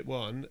 Spaceship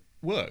One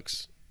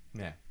works.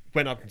 Yeah,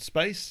 went up in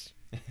space.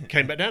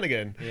 Came back down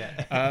again.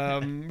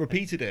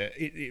 Repeated it.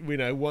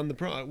 It won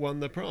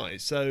the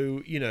prize.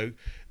 So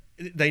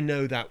they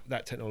know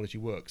that technology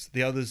works.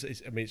 The others,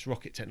 it's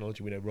rocket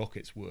technology. We know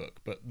rockets work,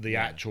 but the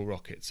actual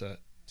rockets are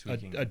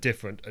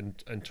different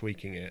and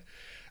tweaking it.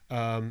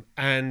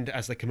 And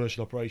as they're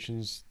commercial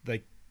operations,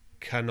 they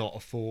cannot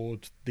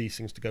afford these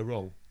things to go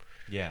wrong.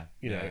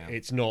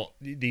 It's not.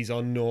 These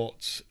are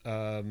not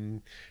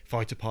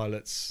fighter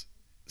pilots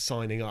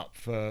signing up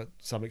for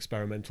some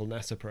experimental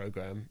NASA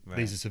program.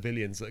 These are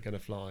civilians that are going to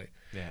fly.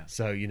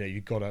 So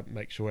you've got to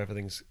make sure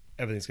everything's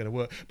going to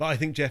work. But I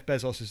think Jeff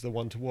Bezos is the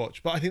one to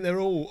watch. But I think they're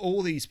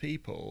all these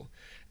people,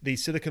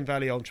 these Silicon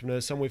Valley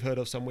entrepreneurs, some we've heard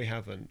of, some we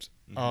haven't,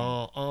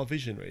 are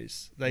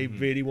visionaries. They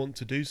really want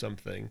to do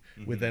something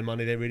with their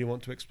money. They really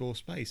want to explore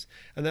space,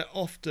 and they're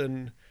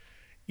often,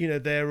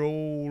 they're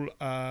all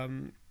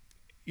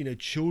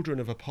children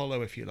of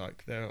Apollo, if you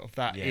like. They're of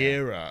that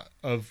era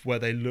of where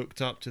they looked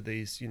up to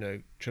these,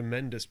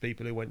 tremendous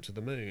people who went to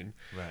the moon.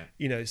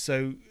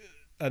 So,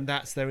 and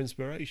that's their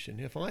inspiration.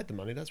 If I had the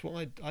money, that's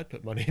what I'd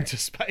put money into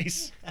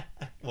space.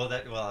 Oh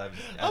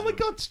my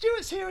God,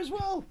 Stuart's here as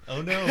well.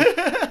 Oh no,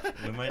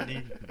 we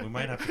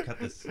might have to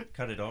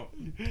cut it off.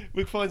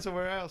 We'll find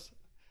somewhere else.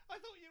 I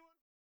thought you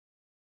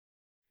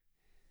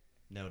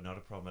were. No, not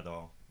a problem at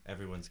all.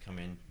 Everyone's come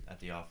in at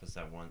the office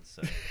at once,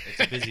 so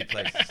it's a busy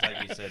place. It's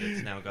like you said,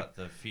 it's now got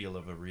the feel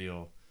of a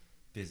real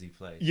busy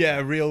place. So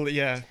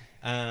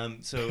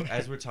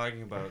as we're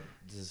talking about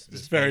this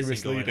very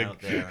misleading going out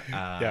there,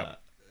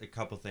 a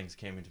couple things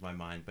came into my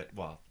mind, but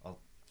I'll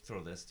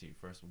throw this to you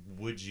first.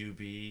 Would you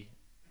be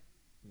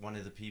one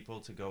of the people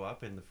to go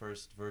up in the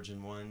first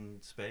Virgin 1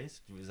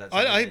 space? Is that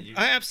I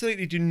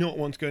absolutely do not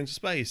want to go into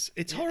space.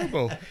 It's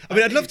horrible. I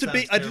mean, I'd love to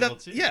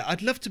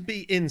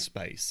be in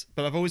space,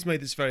 but I've always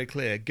made this very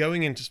clear.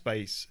 Going into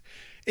space,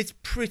 it's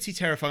pretty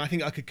terrifying. I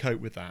think I could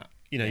cope with that.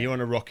 You're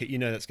on a rocket,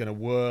 that's going to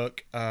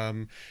work.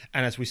 And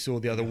as we saw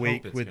the other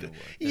week with but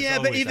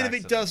even if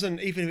it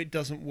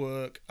doesn't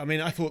work, I mean,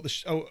 I thought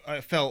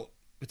I felt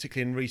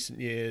particularly in recent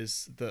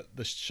years that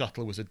the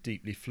shuttle was a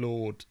deeply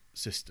flawed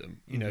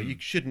system. You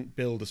shouldn't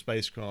build a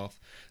spacecraft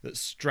that's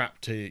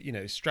strapped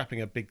to,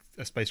 strapping a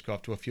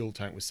spacecraft to a fuel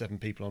tank with 7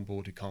 people on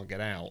board who can't get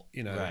out,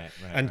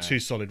 and 2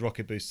 solid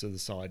rocket boosts to the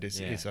side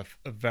is a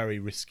very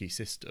risky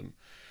system.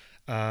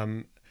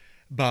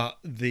 But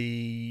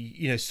the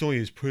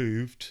Soyuz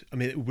proved, I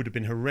mean, it would have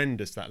been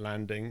horrendous, that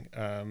landing,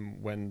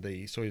 when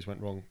the Soyuz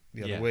went wrong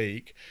the other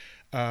week.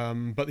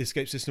 But the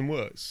escape system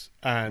works,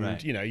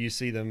 and you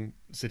see them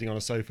sitting on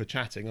a sofa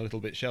chatting, a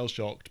little bit shell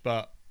shocked,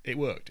 but it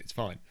worked. It's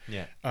fine.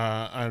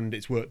 And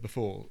it's worked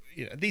before.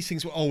 These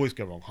things will always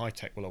go wrong. High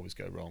tech will always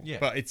go wrong.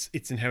 But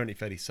it's inherently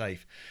fairly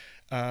safe.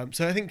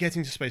 So I think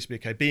getting to space would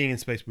be okay. Being in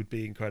space would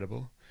be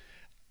incredible.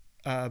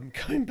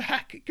 coming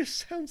back, it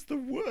just sounds the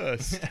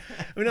worst.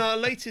 I mean, our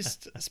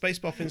latest Space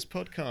Boffins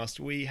podcast,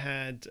 we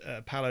had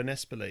Paolo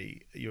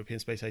Nespoli, European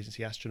Space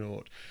Agency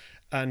astronaut,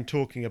 and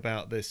talking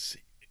about this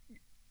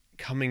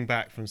coming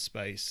back from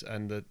space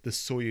and the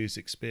Soyuz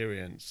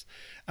experience.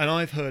 And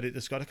I've heard it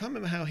described, I can't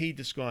remember how he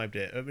described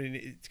it. I mean,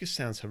 it just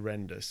sounds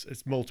horrendous.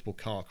 It's multiple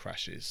car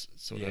crashes,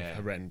 sort of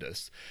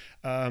horrendous.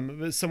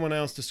 But someone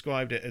else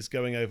described it as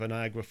going over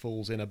Niagara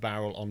Falls in a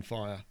barrel on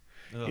fire.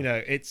 Ugh. You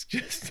know, it's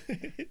just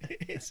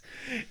it's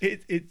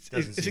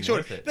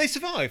extraordinary. They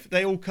survive.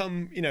 They all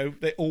come. You know,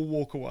 they all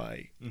walk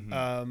away.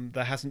 Mm-hmm.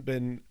 There hasn't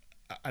been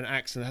an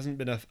accident. There hasn't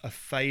been a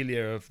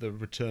failure of the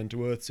return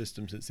to Earth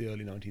system since the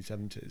early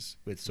 1970s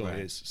with Soyuz.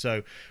 Right.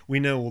 So we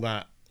know all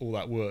that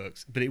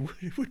works, but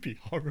it would be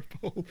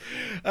horrible.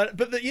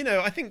 But you know,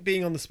 I think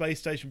being on the space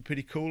station would be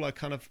pretty cool.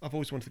 I've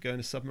always wanted to go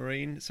in a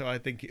submarine, so I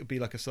think it would be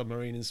like a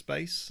submarine in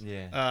space.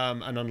 Yeah.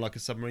 And unlike a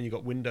submarine, you've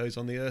got windows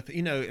on the Earth.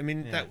 You know, I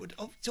mean,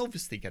 it's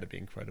obviously going to be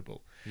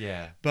incredible.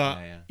 Yeah. But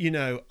you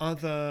know,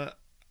 other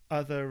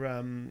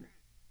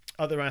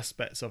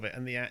aspects of it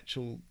and the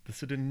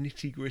sort of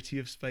nitty gritty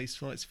of space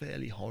flight's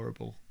fairly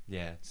horrible.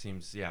 Yeah, it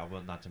seems. Yeah,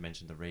 well, not to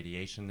mention the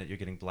radiation that you're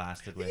getting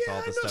blasted with,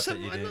 all the stuff that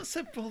you do. I'm not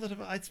so bothered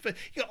about it.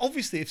 You know,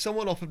 obviously, if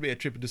someone offered me a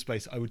trip into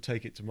space, I would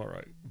take it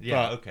tomorrow.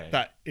 Yeah, but okay.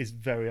 That is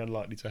very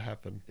unlikely to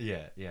happen.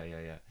 Yeah.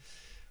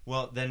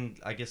 Well, then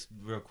I guess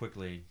real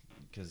quickly,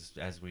 because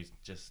as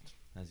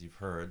you've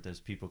heard, there's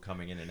people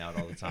coming in and out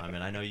all the time,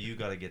 and I know you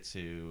got to get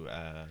to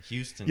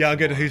Houston. Yeah, I'll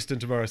go to Houston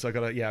tomorrow, so I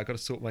got to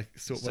sort my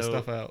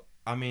stuff out.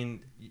 I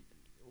mean,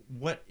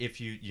 what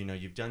if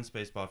you've done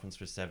Space Boffins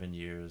for 7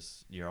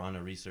 years? You're on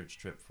a research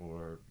trip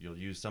you'll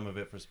use some of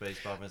it for Space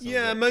Boffins.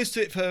 Yeah, most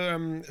of it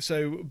for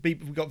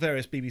we've got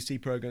various BBC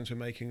programs we're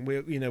making.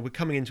 We're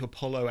coming into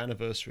Apollo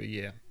anniversary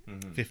year,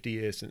 50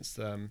 years since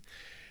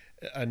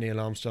Neil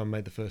Armstrong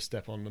made the first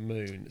step on the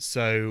moon.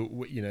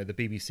 So you know, the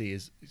BBC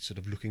is sort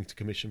of looking to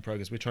commission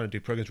programs. We're trying to do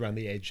programs around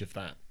the edge of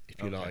that,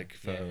 if you like,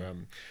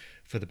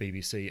 for the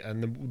BBC.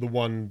 And the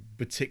one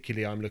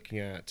particularly I'm looking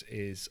at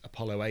is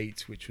Apollo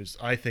 8, which was,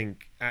 I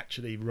think,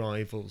 actually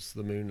rivals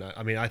the moon landing.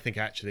 I mean, I think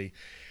actually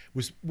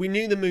we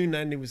knew the moon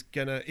landing was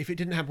gonna, if it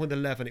didn't happen with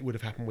 11, it would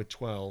have happened with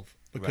 12,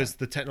 because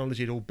the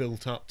technology had all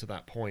built up to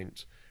that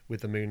point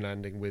with the moon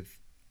landing. With,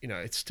 you know,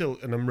 it's still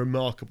a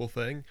remarkable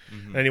thing.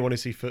 Mm-hmm. Anyone who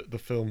sees the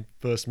film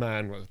First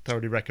Man, I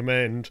thoroughly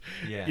recommend.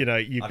 Yeah. You know,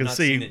 you can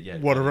see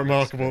what a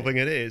remarkable thing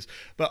it is.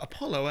 But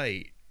Apollo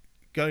 8,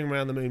 going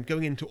around the moon,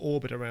 going into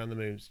orbit around the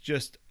moon, is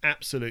just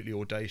absolutely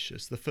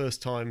audacious. The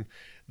first time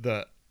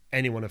that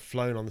anyone had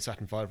flown on the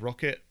Saturn V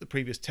rocket, the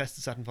previous test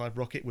of Saturn V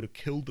rocket would have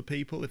killed the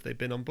people if they'd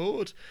been on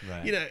board.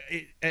 Right. You know,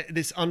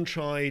 this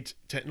untried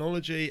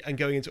technology and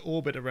going into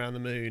orbit around the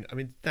moon, I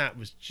mean, that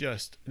was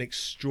just an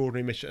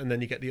extraordinary mission. And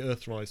then you get the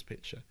Earthrise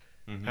picture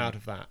out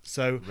of that.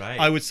 So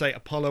I would say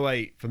Apollo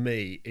 8 for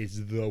me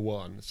is the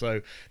one.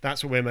 So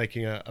that's what we're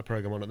making a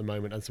program on at the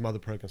moment, and some other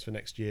programs for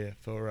next year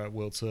for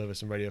World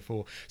Service and Radio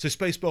 4. So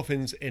Space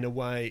Boffins, in a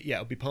way,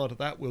 it'll be part of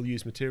that. We'll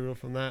use material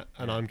from that,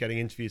 and I'm getting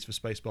interviews for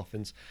Space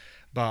Boffins,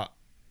 but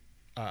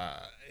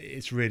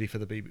it's really for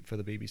the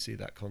BBC,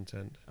 that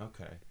content.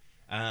 Okay.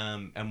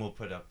 And we'll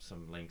put up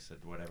some links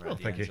at whatever at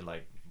the end to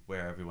like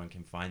where everyone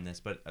can find this.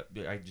 But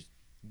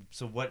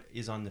so what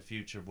is on the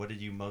future? What are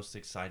you most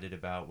excited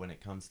about when it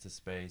comes to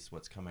space?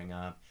 What's coming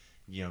up?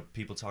 You know,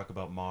 people talk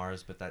about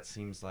Mars, but that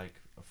seems like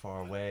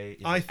far away.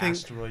 I think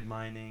asteroid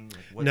mining.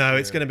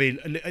 It's going to be.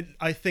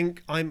 I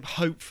think I'm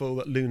hopeful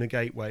that Lunar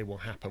Gateway will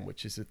happen,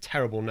 which is a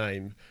terrible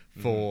name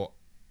for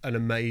an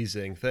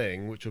amazing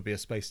thing, which will be a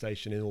space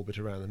station in orbit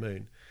around the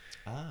moon.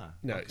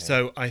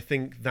 So I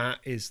think that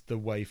is the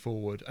way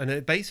forward.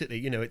 And basically,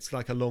 you know, it's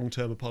like a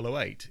long-term Apollo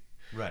 8.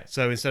 Right.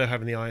 So instead of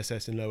having the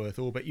ISS in low Earth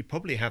orbit, you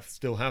probably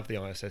still have the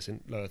ISS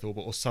in low Earth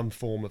orbit, or some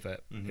form of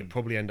it. It'll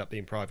probably end up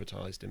being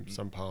privatized in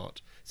some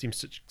part.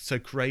 Seems so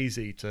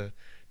crazy to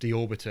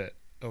deorbit it,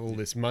 all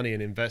this money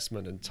and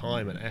investment and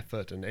time and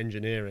effort and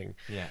engineering.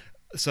 Yeah.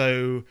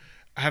 So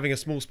having a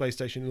small space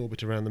station in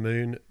orbit around the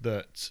moon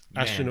that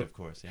astronaut, of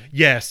course,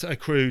 yes, a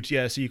crewed,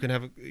 so you can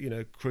have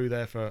a crew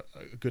there for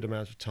a good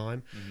amount of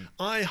time.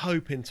 I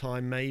hope in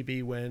time,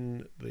 maybe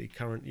when the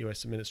current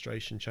US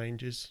administration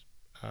changes,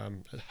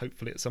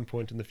 hopefully at some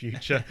point in the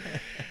future,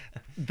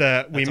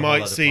 that we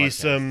might see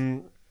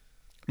some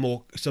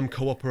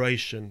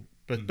cooperation.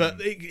 But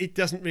it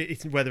doesn't really,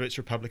 whether it's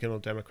Republican or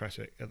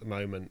Democratic at the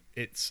moment,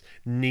 it's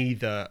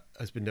neither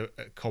has been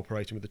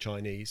cooperating with the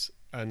Chinese,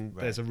 and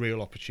there's a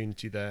real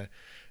opportunity there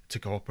to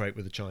cooperate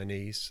with the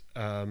Chinese.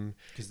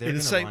 Because they're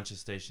going to launch a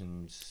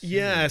station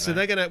soon, so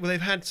they're going to,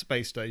 they've had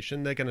space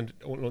station, they're going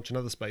to launch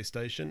another space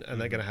station,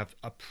 and they're going to have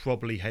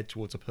probably head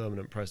towards a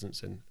permanent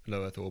presence in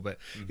low Earth orbit.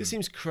 It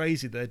seems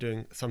crazy they're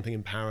doing something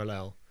in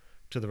parallel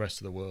to the rest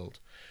of the world.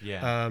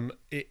 Yeah.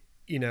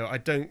 I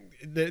don't.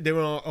 There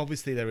are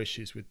obviously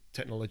issues with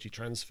technology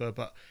transfer,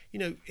 but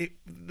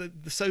the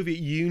Soviet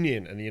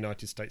Union and the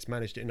United States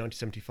managed it in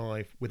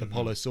 1975 with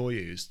Apollo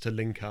Soyuz to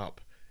link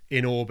up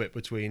in orbit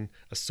between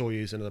a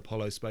Soyuz and an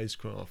Apollo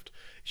spacecraft.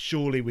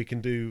 Surely we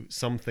can do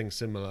something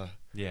similar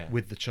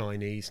with the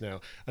Chinese now.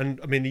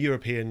 And I mean, the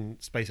European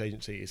Space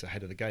Agency is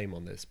ahead of the game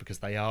on this because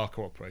they are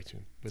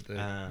cooperating with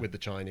the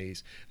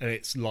Chinese, and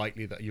it's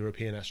likely that a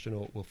European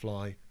astronaut will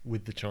fly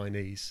with the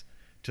Chinese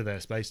to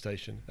their space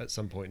station at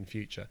some point in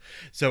future.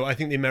 So I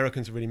think the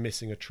Americans are really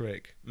missing a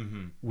trick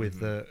with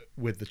the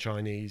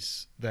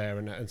Chinese there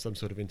and some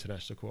sort of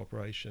international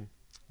cooperation.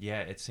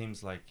 Yeah, it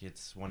seems like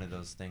it's one of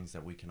those things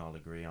that we can all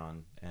agree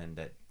on, and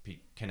that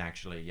can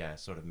actually,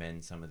 sort of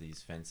mend some of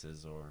these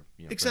fences, or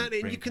exactly.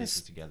 bring and you can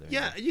together.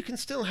 You can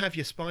still have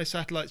your spy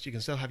satellites, you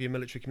can still have your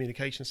military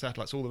communication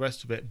satellites, all the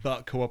rest of it,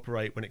 but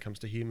cooperate when it comes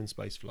to human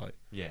space flight.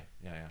 Yeah.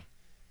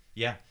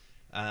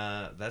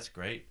 That's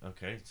great.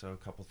 Okay, so a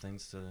couple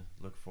things to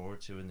look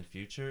forward to in the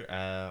future.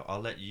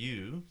 I'll let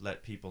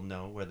people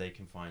know where they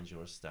can find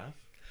your stuff.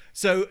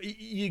 So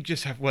you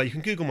just have, you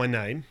can Google my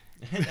name.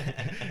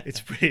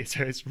 It's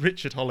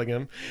Richard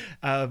Hollingham.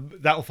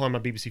 That will find my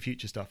BBC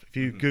Future stuff. If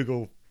you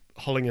Google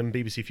Hollingham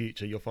BBC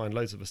Future, you'll find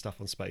loads of the stuff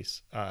on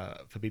space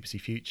for BBC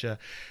Future.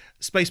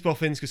 Space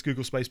Boffins, just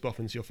Google Space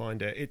Boffins, you'll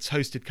find it. It's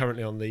hosted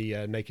currently on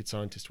the Naked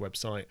Scientist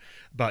website,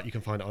 but you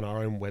can find it on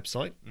our own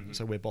website.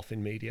 So we're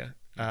Boffin Media.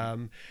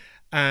 And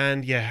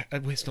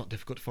it's not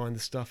difficult to find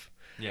this stuff.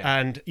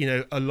 And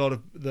a lot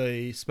of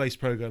the space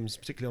programs,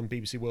 particularly on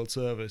BBC World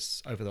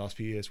Service over the last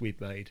few years,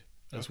 we've made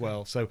as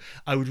well. So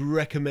I would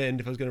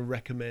recommend, if I was going to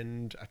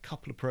recommend a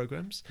couple of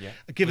programs,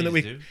 given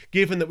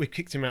that we've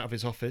kicked him out of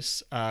his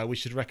office, we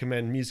should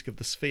recommend Music of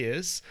the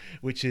Spheres,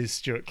 which is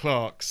Stuart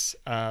Clark's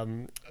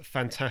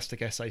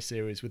fantastic essay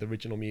series with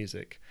original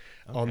music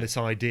on this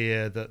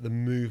idea that the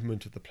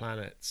movement of the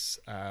planets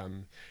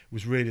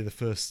was really the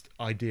first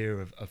idea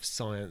of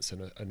science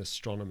and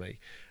astronomy,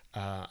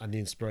 and the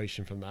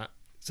inspiration from that.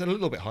 It's a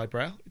little bit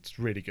highbrow. It's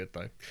really good,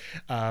 though.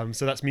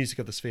 So that's Music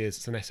of the Spheres.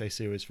 It's an essay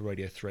series for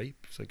Radio 3.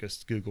 So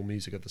just Google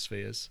Music of the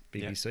Spheres,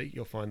 BBC.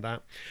 You'll find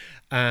that.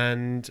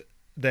 And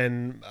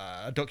then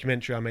a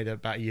documentary I made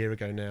about a year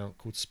ago now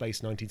called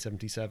Space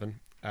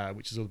 1977,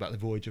 which is all about the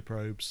Voyager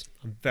probes.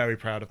 I'm very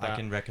proud of that. I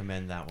can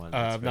recommend that one.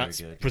 That's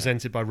very good.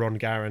 Presented by Ron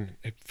Garan,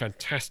 a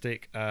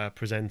fantastic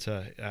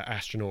presenter,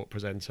 astronaut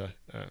presenter.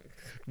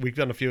 We've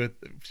done a few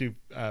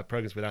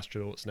programs with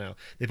astronauts now.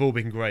 They've all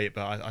been great,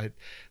 but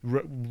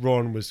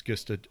Ron was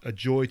just a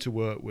joy to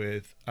work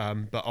with.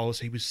 But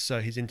also,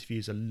 his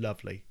interviews are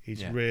lovely.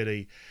 He's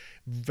really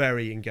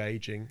very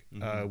engaging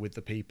with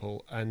the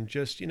people, and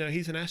just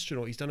he's an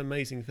astronaut. He's done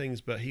amazing things,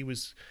 but he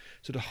was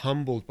sort of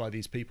humbled by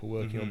these people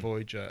working on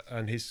Voyager,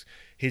 and his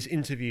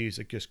interviews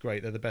are just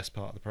great. They're the best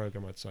part of the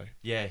program, I'd say.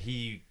 Yeah,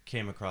 he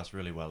came across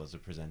really well as a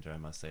presenter, I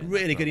must say.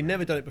 Really good. He'd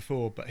never done it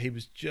before, but he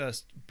was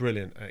just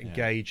brilliant at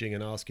engaging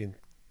and asking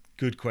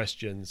good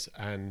questions,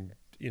 and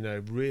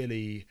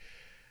really,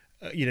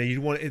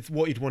 it's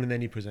what you'd want in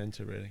any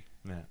presenter, really.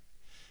 Yeah.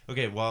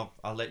 Okay, well,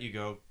 I'll let you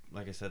go.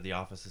 Like I said, the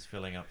office is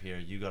filling up here.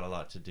 You got a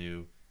lot to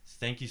do.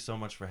 Thank you so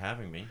much for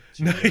having me.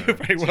 You're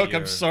very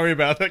welcome. Sorry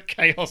about that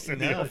chaos in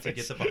the office. To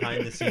get the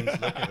behind-the-scenes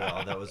look at it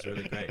all. That was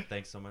really great.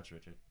 Thanks so much,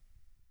 Richard.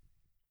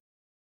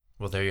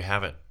 Well, there you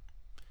have it.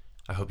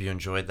 I hope you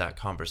enjoyed that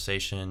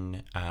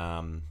conversation.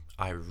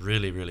 I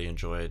really, really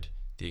enjoyed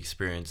the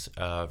experience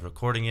of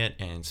recording it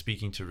and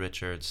speaking to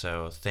Richard.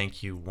 So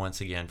thank you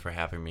once again for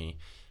having me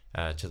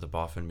to the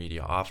Boffin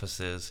Media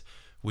offices.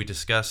 We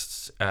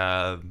discussed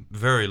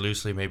very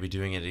loosely maybe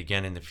doing it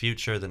again in the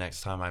future, the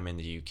next time I'm in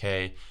the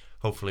UK.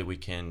 Hopefully we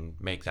can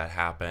make that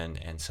happen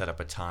and set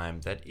up a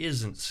time that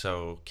isn't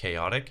so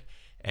chaotic,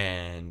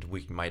 and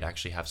we might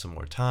actually have some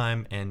more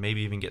time and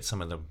maybe even get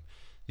some of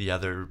the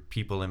other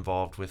people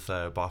involved with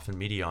Boffin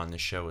Media on the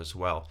show as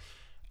well.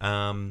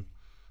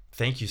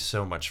 Thank you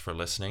so much for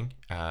listening.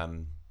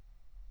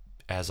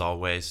 As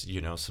always,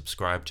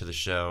 subscribe to the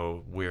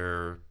show.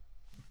 We're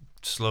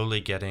slowly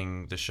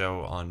getting the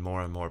show on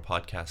more and more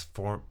podcast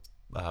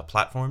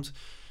platforms.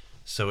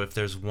 So if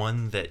there's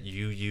one that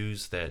you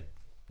use that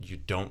you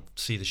don't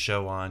see the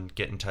show on,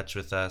 get in touch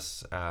with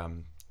us.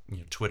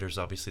 Twitter's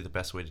obviously the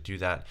best way to do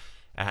that,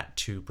 at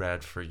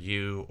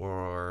 2brad4u,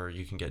 or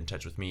you can get in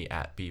touch with me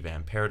at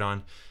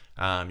bvanparadon.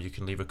 You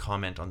can leave a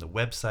comment on the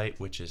website,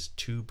 which is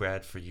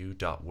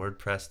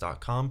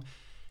 2brad4u.wordpress.com.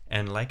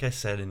 And like I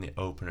said in the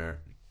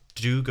opener,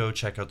 do go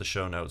check out the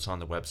show notes on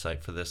the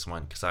website for this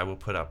one, because I will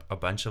put up a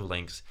bunch of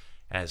links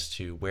as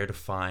to where to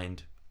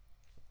find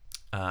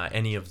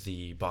any of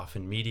the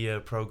Boffin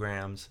Media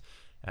programs,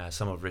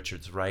 some of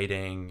Richard's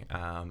writing,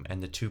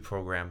 and the two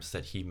programs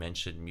that he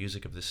mentioned,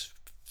 Music of the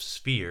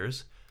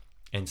Spheres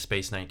and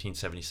Space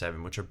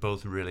 1977, which are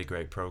both really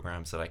great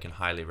programs that I can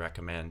highly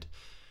recommend.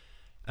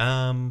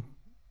 As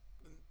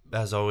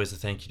always, a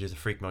thank you to the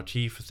Freak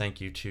Motif, a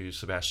thank you to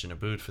Sebastian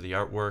Aboud for the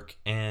artwork,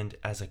 and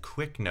as a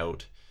quick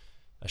note,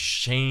 a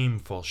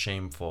shameful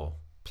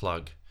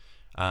plug.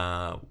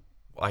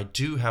 I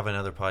do have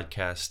another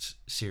podcast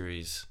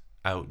series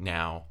out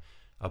now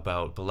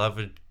about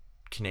beloved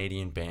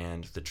Canadian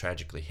band, The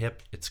Tragically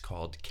Hip. It's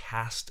called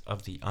Cast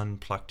of the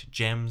Unplucked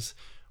Gems.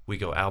 We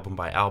go album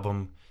by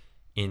album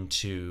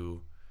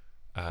into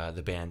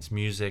the band's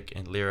music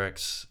and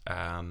lyrics,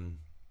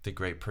 the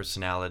great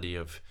personality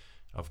of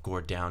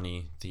Gord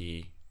Downie,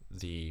 the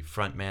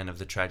frontman of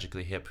the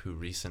Tragically Hip, who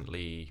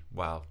recently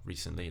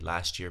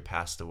last year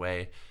passed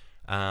away.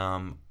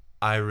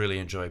 I really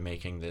enjoy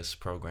making this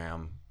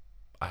program.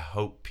 I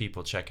hope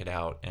people check it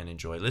out and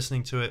enjoy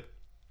listening to it.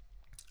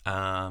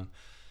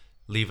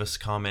 Leave us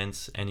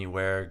comments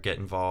anywhere, get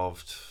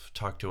involved,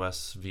 talk to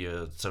us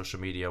via social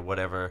media,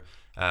 whatever.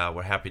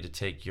 We're happy to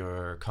take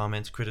your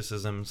comments,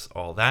 criticisms,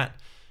 all that.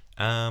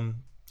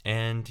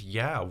 And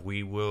yeah,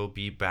 we will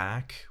be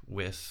back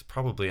with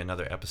probably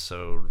another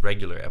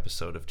regular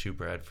episode of Two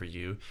Bread for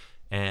you.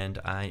 And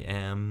I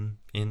am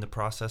in the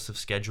process of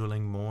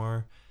scheduling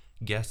more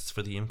guests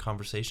for the In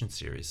Conversation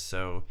series.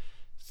 So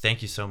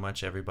thank you so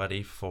much,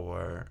 everybody,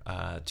 for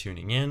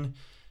tuning in.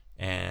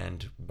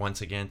 And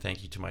once again,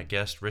 thank you to my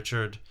guest,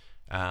 Richard.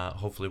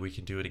 Hopefully we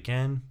can do it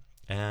again.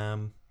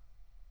 And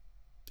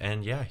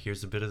yeah,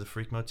 here's a bit of the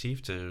freak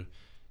motif to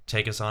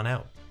take us on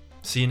out.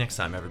 See you next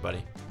time,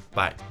 everybody.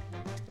 Bye.